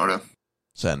Joe Shimoda.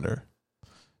 Sender.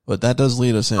 But that does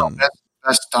lead us in.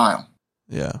 Best style.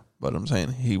 Yeah, but I'm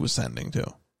saying he was sending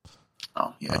too.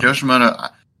 Oh, yeah. Joe Shimoda, I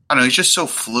don't know, he's just so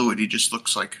fluid. He just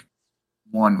looks like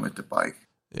one with the bike.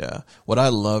 Yeah. What I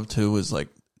love too is like,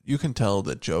 you can tell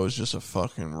that Joe is just a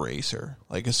fucking racer.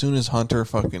 Like, as soon as Hunter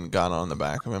fucking got on the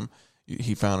back of him,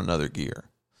 he found another gear.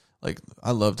 Like, I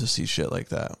love to see shit like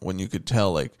that. When you could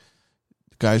tell, like,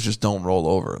 guys just don't roll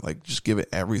over. Like, just give it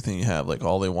everything you have. Like,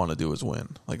 all they want to do is win.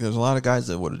 Like, there's a lot of guys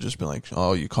that would have just been like,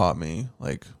 oh, you caught me.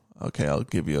 Like, okay, I'll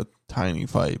give you a tiny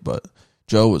fight. But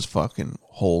Joe was fucking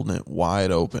holding it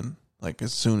wide open. Like,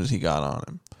 as soon as he got on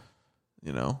him.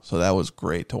 You know? So that was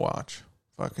great to watch.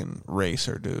 Fucking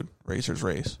racer, dude. Racer's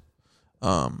race.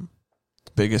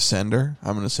 Biggest sender,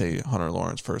 I'm going to say Hunter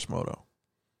Lawrence first moto.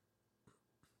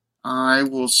 I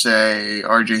will say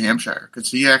RJ Hampshire, because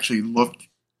he actually looked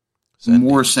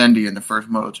more sendy in the first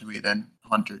moto to me than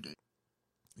Hunter did.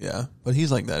 Yeah, but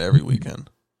he's like that every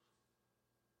weekend.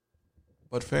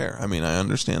 But fair. I mean, I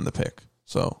understand the pick.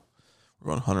 So we're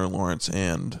going Hunter Lawrence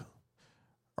and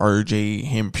RJ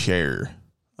Hampshire.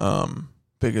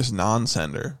 Biggest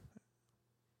non-sender.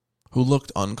 Who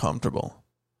looked uncomfortable?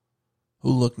 Who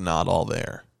looked not all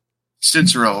there?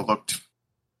 Cincerello looked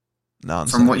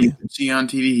non-sending. From what you could see on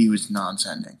TV, he was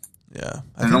non-sending. Yeah,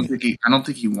 I don't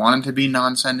think he wanted to be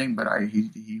non-sending, but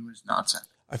he was non-sending.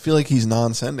 I feel like he's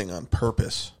non-sending on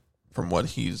purpose from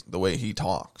the way he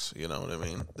talks. You know what I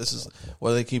mean? This is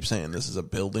what they keep saying. This is a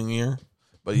building year,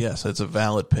 but yes, it's a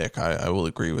valid pick. I will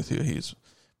agree with you.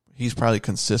 He's probably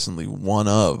consistently one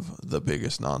of the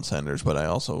biggest non-senders, but I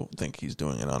also think he's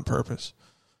doing it on purpose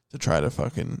to try to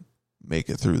fucking make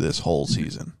it through this whole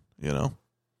season. You know?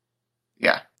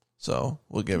 Yeah. So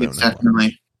we'll give him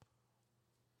definitely.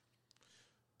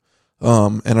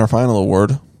 And our final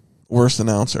award, worst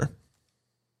announcer.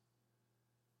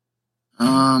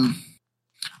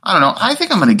 I don't know. I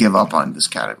think I'm going to give up on this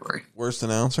category. Worst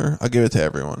announcer? I'll give it to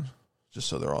everyone, just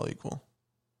so they're all equal.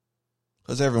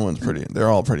 Because they're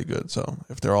all pretty good. So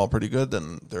if they're all pretty good,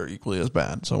 then they're equally as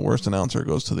bad. So worst announcer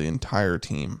goes to the entire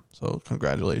team. So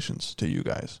congratulations to you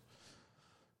guys.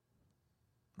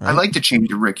 Right? I like to change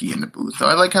to Ricky in the booth, though.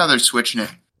 I like how they're switching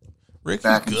it.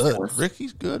 Ricky's good.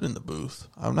 Ricky's good in the booth.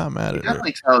 I'm not mad at it.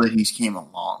 Definitely tell that he's came a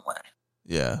long way.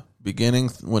 Yeah. Beginning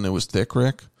when it was Thick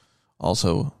Rick.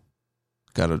 Also,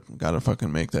 gotta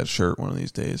fucking make that shirt one of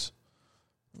these days.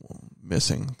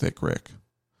 Missing Thick Rick.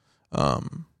 Do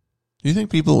you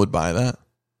think people would buy that?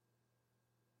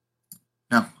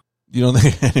 No. You don't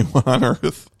think anyone on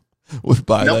earth would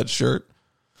buy that shirt?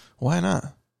 Why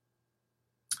not?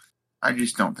 I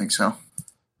just don't think so.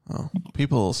 Oh,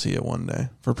 people will see it one day.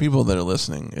 For people that are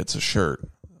listening, it's a shirt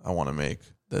I want to make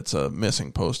that's a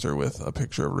missing poster with a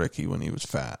picture of Ricky when he was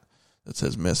fat. That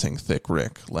says missing Thick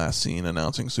Rick, last seen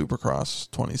announcing Supercross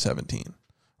 2017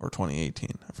 or 2018.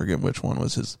 I forget which one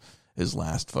was his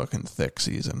last fucking thick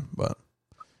season, but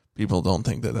people don't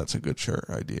think that that's a good shirt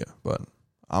idea, but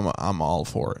I'm all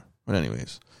for it. But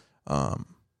anyways, so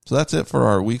that's it for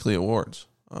our weekly awards.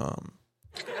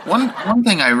 One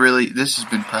thing this has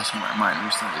been pressing my mind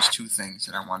recently. There's two things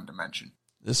that I wanted to mention.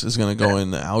 This is going to go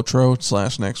in the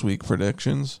outro / next week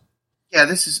predictions. Yeah,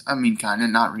 this is, kind of,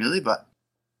 not really, but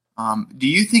do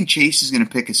you think Chase is going to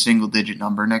pick a single-digit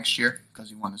number next year because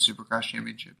he won the Supercross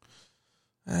championship?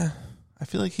 I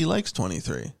feel like he likes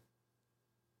 23.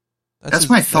 That's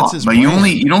my thought, but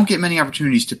you don't get many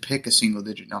opportunities to pick a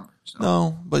single-digit number. So.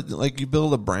 No, but like you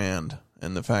build a brand,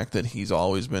 and the fact that he's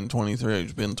always been 23,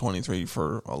 he's been 23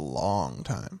 for a long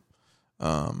time.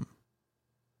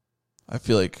 I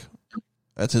feel like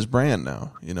that's his brand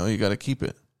now. You know, you got to keep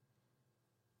it.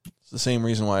 It's the same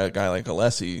reason why a guy like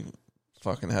Alessi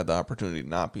fucking had the opportunity to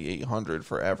not be 800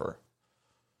 forever.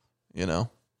 You know,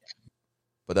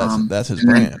 but that's his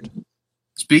brand.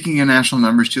 Speaking of national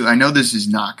numbers too, I know this is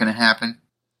not going to happen,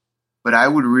 but I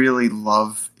would really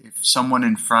love if someone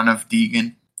in front of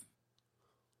Deegan,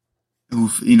 who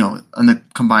on the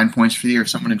combined points for the year,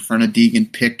 someone in front of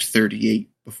Deegan picked 38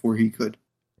 before he could.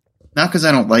 Not because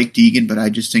I don't like Deegan, but I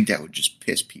just think that would just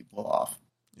piss people off.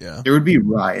 Yeah, there would be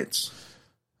riots.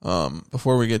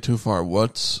 Before we get too far,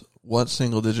 what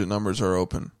single digit numbers are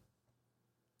open?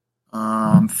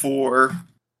 4,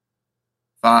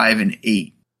 5, and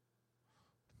 8.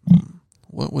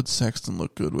 What would Sexton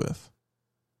look good with?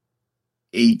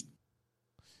 8.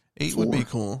 8 would be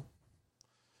cool.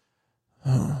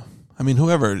 I mean,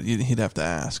 whoever, he'd have to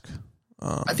ask.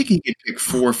 I think he could pick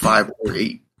 4, 5, or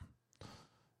 8.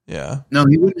 Yeah. No,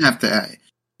 he wouldn't have to.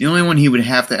 The only one he would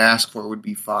have to ask for would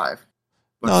be 5.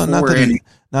 But no,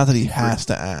 not that he has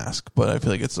to ask, but I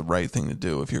feel like it's the right thing to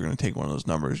do. If you're going to take one of those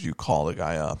numbers, you call the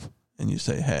guy up and you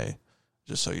say, hey,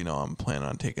 just so you know, I'm planning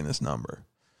on taking this number.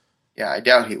 Yeah, I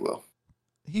doubt he will.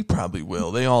 He probably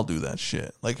will. They all do that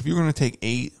shit. Like, if you're going to take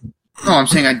 8... No, I'm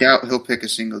saying I doubt he'll pick a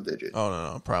single digit. Oh,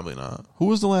 no, probably not. Who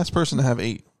was the last person to have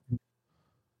 8?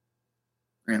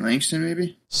 Grant Langston,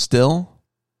 maybe? Still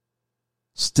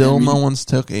no one's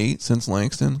took 8 since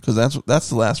Langston? Because that's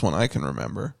the last one I can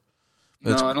remember.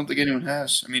 No, I don't think anyone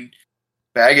has. I mean,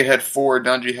 Baggett had 4,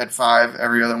 Dungey had 5,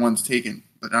 every other one's taken.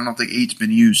 But I don't think 8's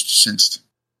been used since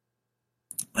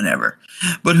whenever.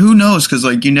 But who knows? Because,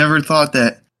 you never thought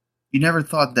that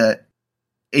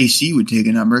AC would take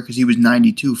a number because he was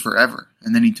 92 forever,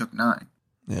 and then he took 9.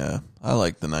 Yeah, I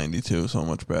like the 92 so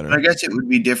much better. But I guess it would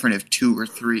be different if 2 or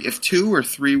 3. If 2 or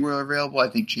 3 were available, I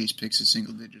think Chase picks a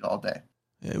single digit all day.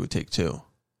 Yeah, he would take 2.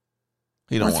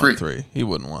 He don't want 3. He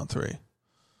wouldn't want 3.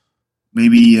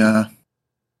 Maybe, I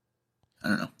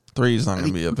don't know. 3 is not going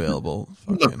to be available.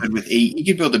 Look good with 8. You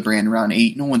could build a brand around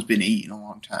 8. No one's been 8 in a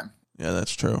long time. Yeah,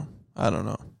 that's true. I don't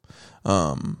know.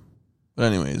 But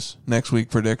anyways, next week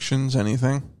predictions,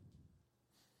 anything?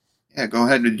 Yeah, go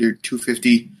ahead with your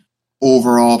 250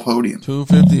 overall podium.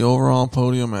 250 overall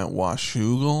podium at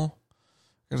Washougal.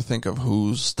 Got to think of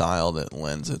whose style that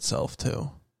lends itself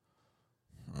to.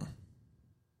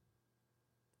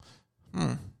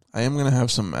 I am going to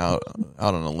have some out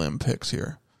on a limb picks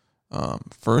here.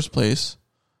 First place.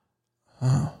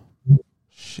 Oh,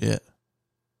 shit.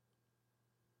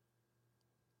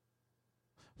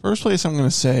 First place, I'm going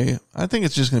to say, I think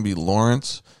it's just going to be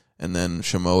Lawrence and then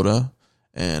Shimoda.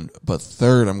 But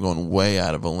third, I'm going way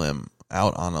out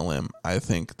on a limb. I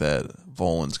think that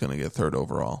Volan's going to get third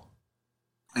overall.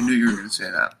 I knew you were going to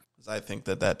say that. I think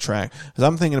that track, because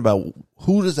I'm thinking about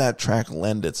who does that track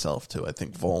lend itself to. I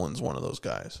think Volan's one of those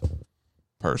guys,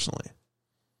 personally.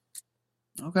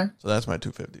 Okay. So that's my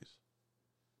 250s.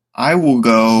 I will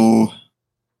go.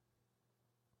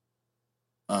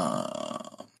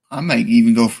 I might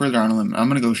even go further on a limb. I'm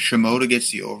going to go Shimoda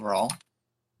gets the overall.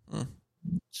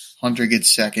 Hunter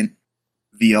gets second.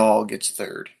 Vial gets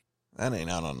third. That ain't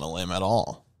out on a limb at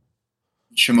all.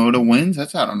 Shimoda wins?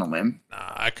 That's out on a limb.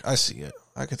 Nah, I see it.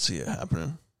 I could see it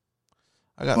happening.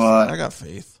 I got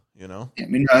faith, you know? I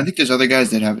mean, I think there's other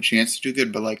guys that have a chance to do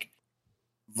good, but like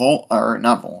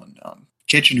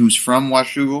Kitchen, who's from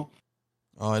Washougal.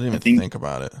 Oh, I didn't even think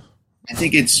about it. I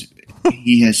think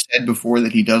he has said before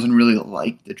that he doesn't really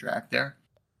like the track there,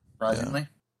 surprisingly. Yeah.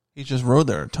 He just rode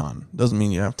there a ton. Doesn't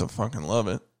mean you have to fucking love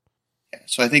it. Yeah,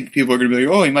 so I think people are going to be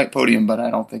like, oh, he might podium, but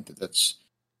I don't think that that's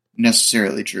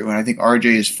necessarily true. And I think RJ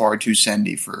is far too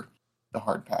sendy for the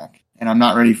hard pack. And I'm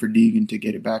not ready for Deegan to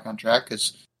get it back on track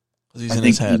because I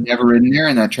think he's never ridden there,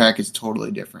 and that track is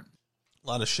totally different. A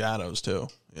lot of shadows, too.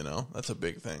 You know, that's a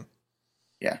big thing.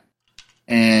 Yeah.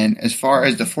 And as far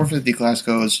as the 450 class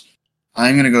goes,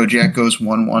 I'm going to go Jack goes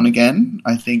 1-1 again.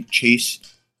 I think Chase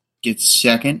gets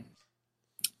second.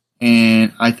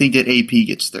 And I think that AP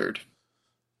gets third.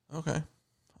 Okay.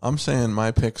 I'm saying my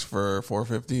picks for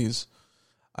 450s,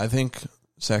 I think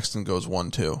Sexton goes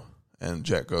 1-2 and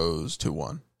Jet goes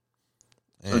 2-1.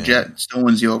 So Jet still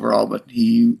wins the overall, but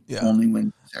he only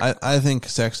wins. I think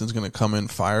Sexton's going to come in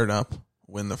fired up,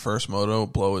 win the first moto,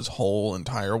 blow his whole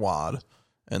entire wad,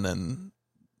 and then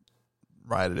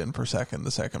ride it in for second,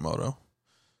 the second moto.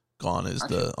 Gone is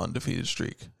the undefeated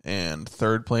streak. And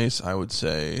third place, I would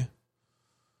say,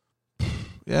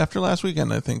 after last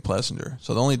weekend, I think Plessinger.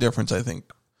 So the only difference, I think,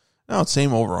 it's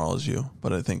same overall as you,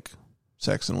 but I think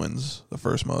Sexton wins the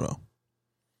first moto.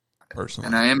 Personally.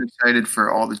 And I am excited for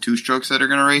all the two-strokes that are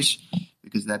going to race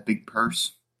because of that big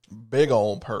purse. Big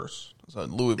old purse. It's a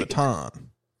Louis Vuitton.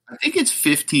 I think it's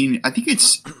 15. I think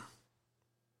it's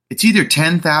either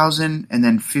 10,000 and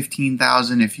then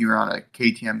 15,000 if you're on a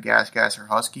KTM gas or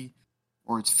Husky,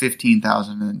 or it's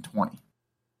 15,000 and then 20.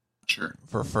 Sure.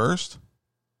 For first?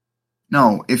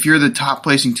 No, if you're the top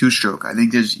placing two-stroke, I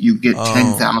think you get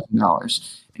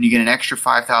 $10,000, and you get an extra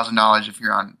 $5,000 if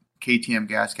you're on KTM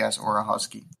gas or a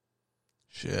Husky.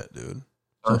 Shit, dude.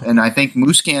 And I think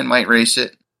Muscan might race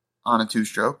it on a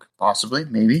two-stroke, possibly,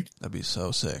 maybe. That'd be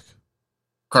so sick.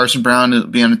 Carson Brown will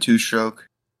be on a two-stroke.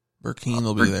 Burkeen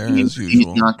will be there as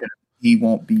usual. He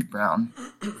won't beat Brown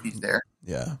if he's there.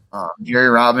 Yeah. Jerry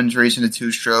Robbins racing a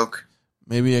two-stroke.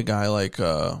 Maybe a guy like,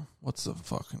 what's the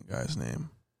fucking guy's name?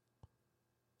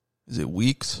 Is it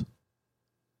Weeks?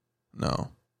 No.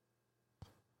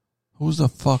 Who's the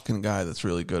fucking guy that's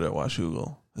really good at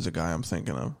Washougal? Is a guy I'm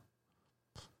thinking of.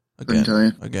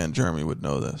 Again, Jeremy would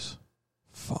know this.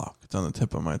 Fuck, it's on the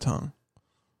tip of my tongue.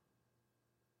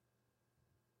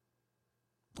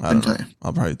 I don't know.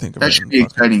 I'll probably think of it. That should be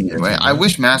exciting anyway. I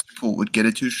wish Masterpool would get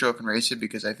a two-stroke and race it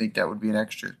because I think that would be an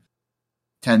extra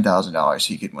 $10,000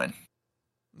 he could win.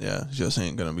 Yeah, he just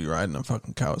ain't going to be riding a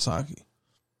fucking Kawasaki.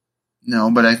 No,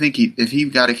 but I think if he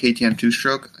got a KTM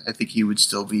two-stroke, I think he would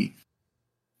still be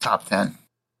top 10.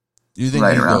 Do you think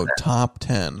he'd go top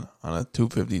 10 on a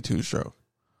 250 two-stroke?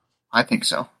 I think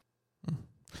so.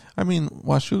 I mean,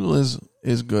 Washougal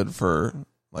is good for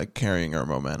like carrying our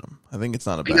momentum. I think it's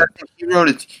not a bad. He rode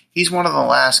it. He's one of the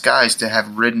last guys to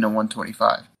have ridden a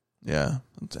 125. Yeah,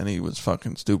 and he was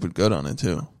fucking stupid good on it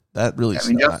too. That really.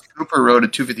 Justin Cooper rode a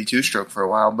 252 stroke for a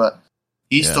while, but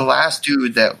he's the last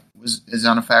dude that is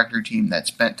on a factory team that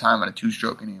spent time on a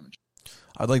two-stroke in amateur.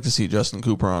 I'd like to see Justin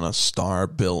Cooper on a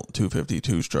star-built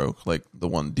 252 stroke, like the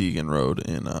one Deegan rode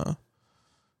in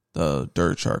the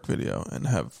Dirt Shark video, and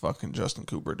have fucking Justin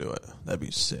Cooper do it. That'd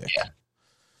be sick. Yeah.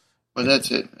 But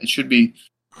that's it. It should be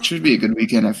a good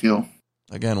weekend, I feel.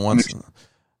 Again,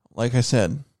 like I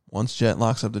said, once Jet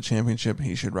locks up the championship,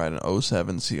 he should ride an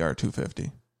 07 CR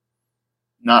 250.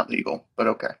 Not legal, but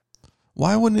okay.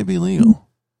 Why wouldn't it be legal?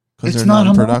 Because they're not not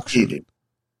in production.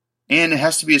 And it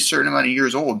has to be a certain amount of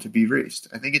years old to be raced.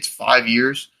 I think it's 5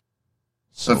 years.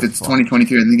 So if it's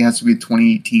 2023, I think it has to be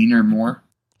 2018 or more.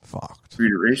 Fucked. For you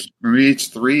to race. Maybe it's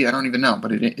 3. I don't even know.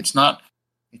 But it's not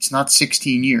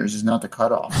 16 years. It's not the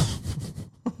cutoff.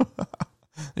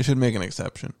 They should make an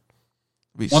exception.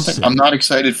 One thing, I'm not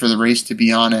excited for the race to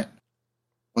be on it.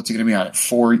 What's it going to be on at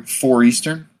 4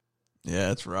 Eastern?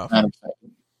 Yeah, it's rough. Not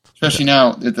excited. Especially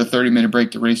now at the 30-minute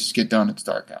break, the races get done. It's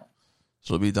dark out.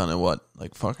 So it'll be done at what,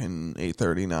 like fucking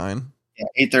 8:39? Yeah,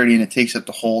 8:30, and it takes up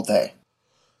the whole day.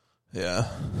 Yeah,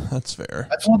 that's fair.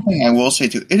 That's one thing I will say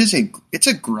too. It's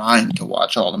a grind to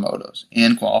watch all the motos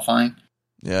and qualifying.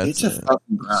 Yeah, it's a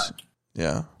fucking grind.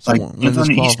 Yeah, so like when does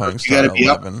qualifying start? At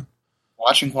 11.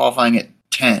 Watching qualifying at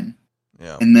 10.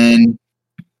 Yeah, and then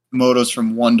motos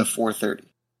from 1 to 4:30. It's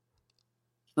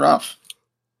rough.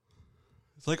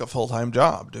 It's like a full-time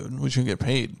job, dude. We should get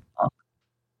paid.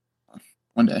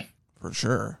 One day. For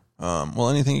sure. Well,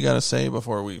 anything you got to say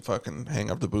before we fucking hang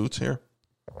up the boots here?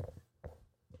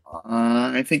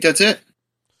 I think that's it.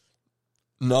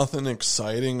 Nothing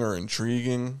exciting or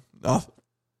intriguing? Nothing.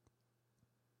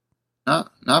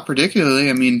 Not particularly.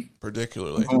 I mean,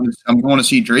 particularly. I'm going to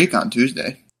see Drake on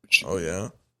Tuesday. Oh, yeah?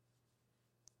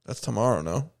 That's tomorrow,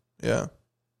 no? Yeah.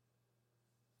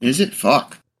 Is it?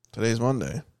 Fuck. Today's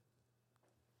Monday.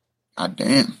 God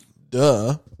damn.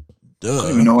 Duh. I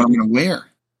don't even know what I'm going to wear.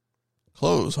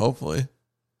 Clothes, hopefully.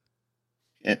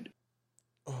 Shit.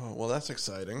 Oh, well, that's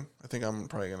exciting. I think I'm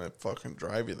probably going to fucking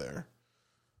drive you there.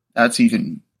 That's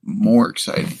even more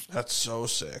exciting. That's so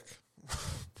sick.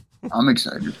 I'm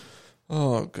excited.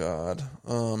 Oh, God.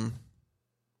 Well,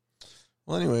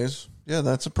 anyways, yeah,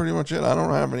 that's pretty much it. I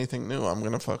don't have anything new. I'm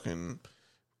going to fucking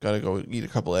got to go eat a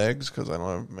couple eggs because I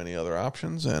don't have many other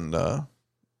options and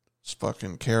just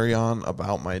fucking carry on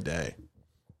about my day.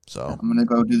 So I'm going to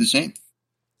go do the same.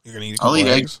 You're going to eat a couple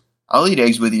eggs? I'll eat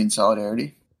eggs with you in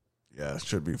solidarity. Yeah, it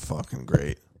should be fucking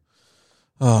great.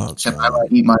 Oh, except I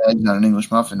might eat my eggs on an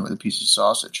English muffin with a piece of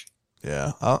sausage.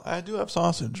 Yeah, I do have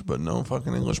sausage, but no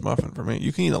fucking English muffin for me.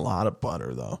 You can eat a lot of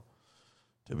butter, though,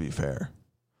 to be fair.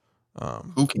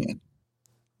 Who can?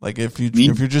 Like, if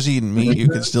you're just eating meat, you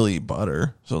can still eat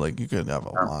butter. So, like, you could have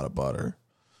a lot of butter.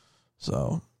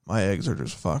 So, my eggs are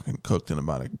just fucking cooked in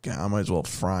about I might as well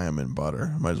fry them in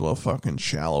butter. I might as well fucking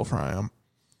shallow fry them.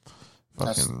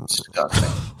 That's disgusting.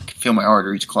 I can feel my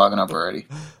arteries clogging up already.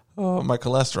 Oh, my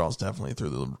cholesterol's definitely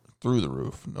through the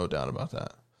roof. No doubt about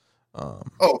that.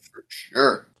 For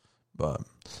sure. But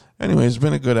anyways, it's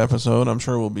been a good episode. I'm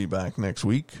sure we'll be back next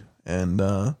week. And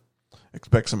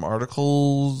expect some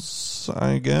articles,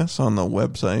 I guess, on the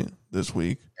website this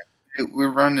week. We're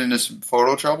running into some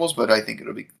photo troubles, but I think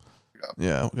it'll be good.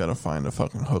 Yeah, we got to find a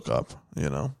fucking hookup. You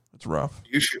know, it's rough.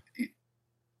 You should.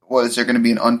 What, is there going to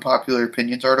be an unpopular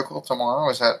opinions article tomorrow?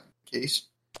 Is that the case?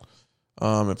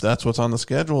 If that's what's on the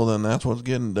schedule, then that's what's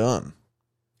getting done.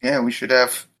 Yeah, we should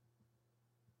have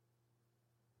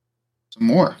some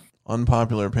more.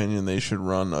 Unpopular opinion, they should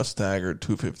run a staggered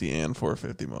 250 and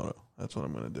 450 moto. That's what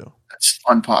I'm going to do. That's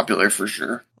unpopular for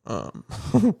sure.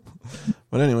 But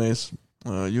anyways,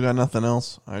 you got nothing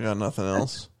else? I got nothing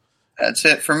else. That's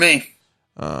it for me.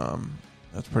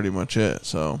 That's pretty much it.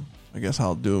 So I guess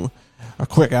I'll do a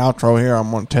quick outro here. I'm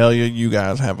going to tell you, you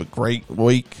guys have a great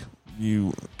week.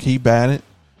 You keep at it.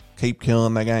 Keep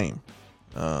killing the game.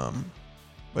 But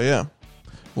yeah,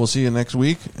 we'll see you next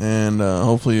week, and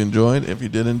hopefully you enjoyed. If you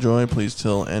did enjoy, please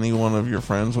tell any one of your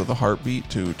friends with a heartbeat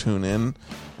to tune in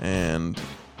and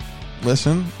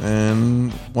listen,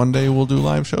 and one day we'll do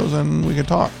live shows and we can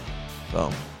talk.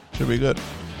 So, should be good.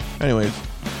 Anyways,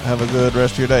 have a good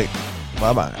rest of your day.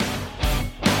 Bye-bye.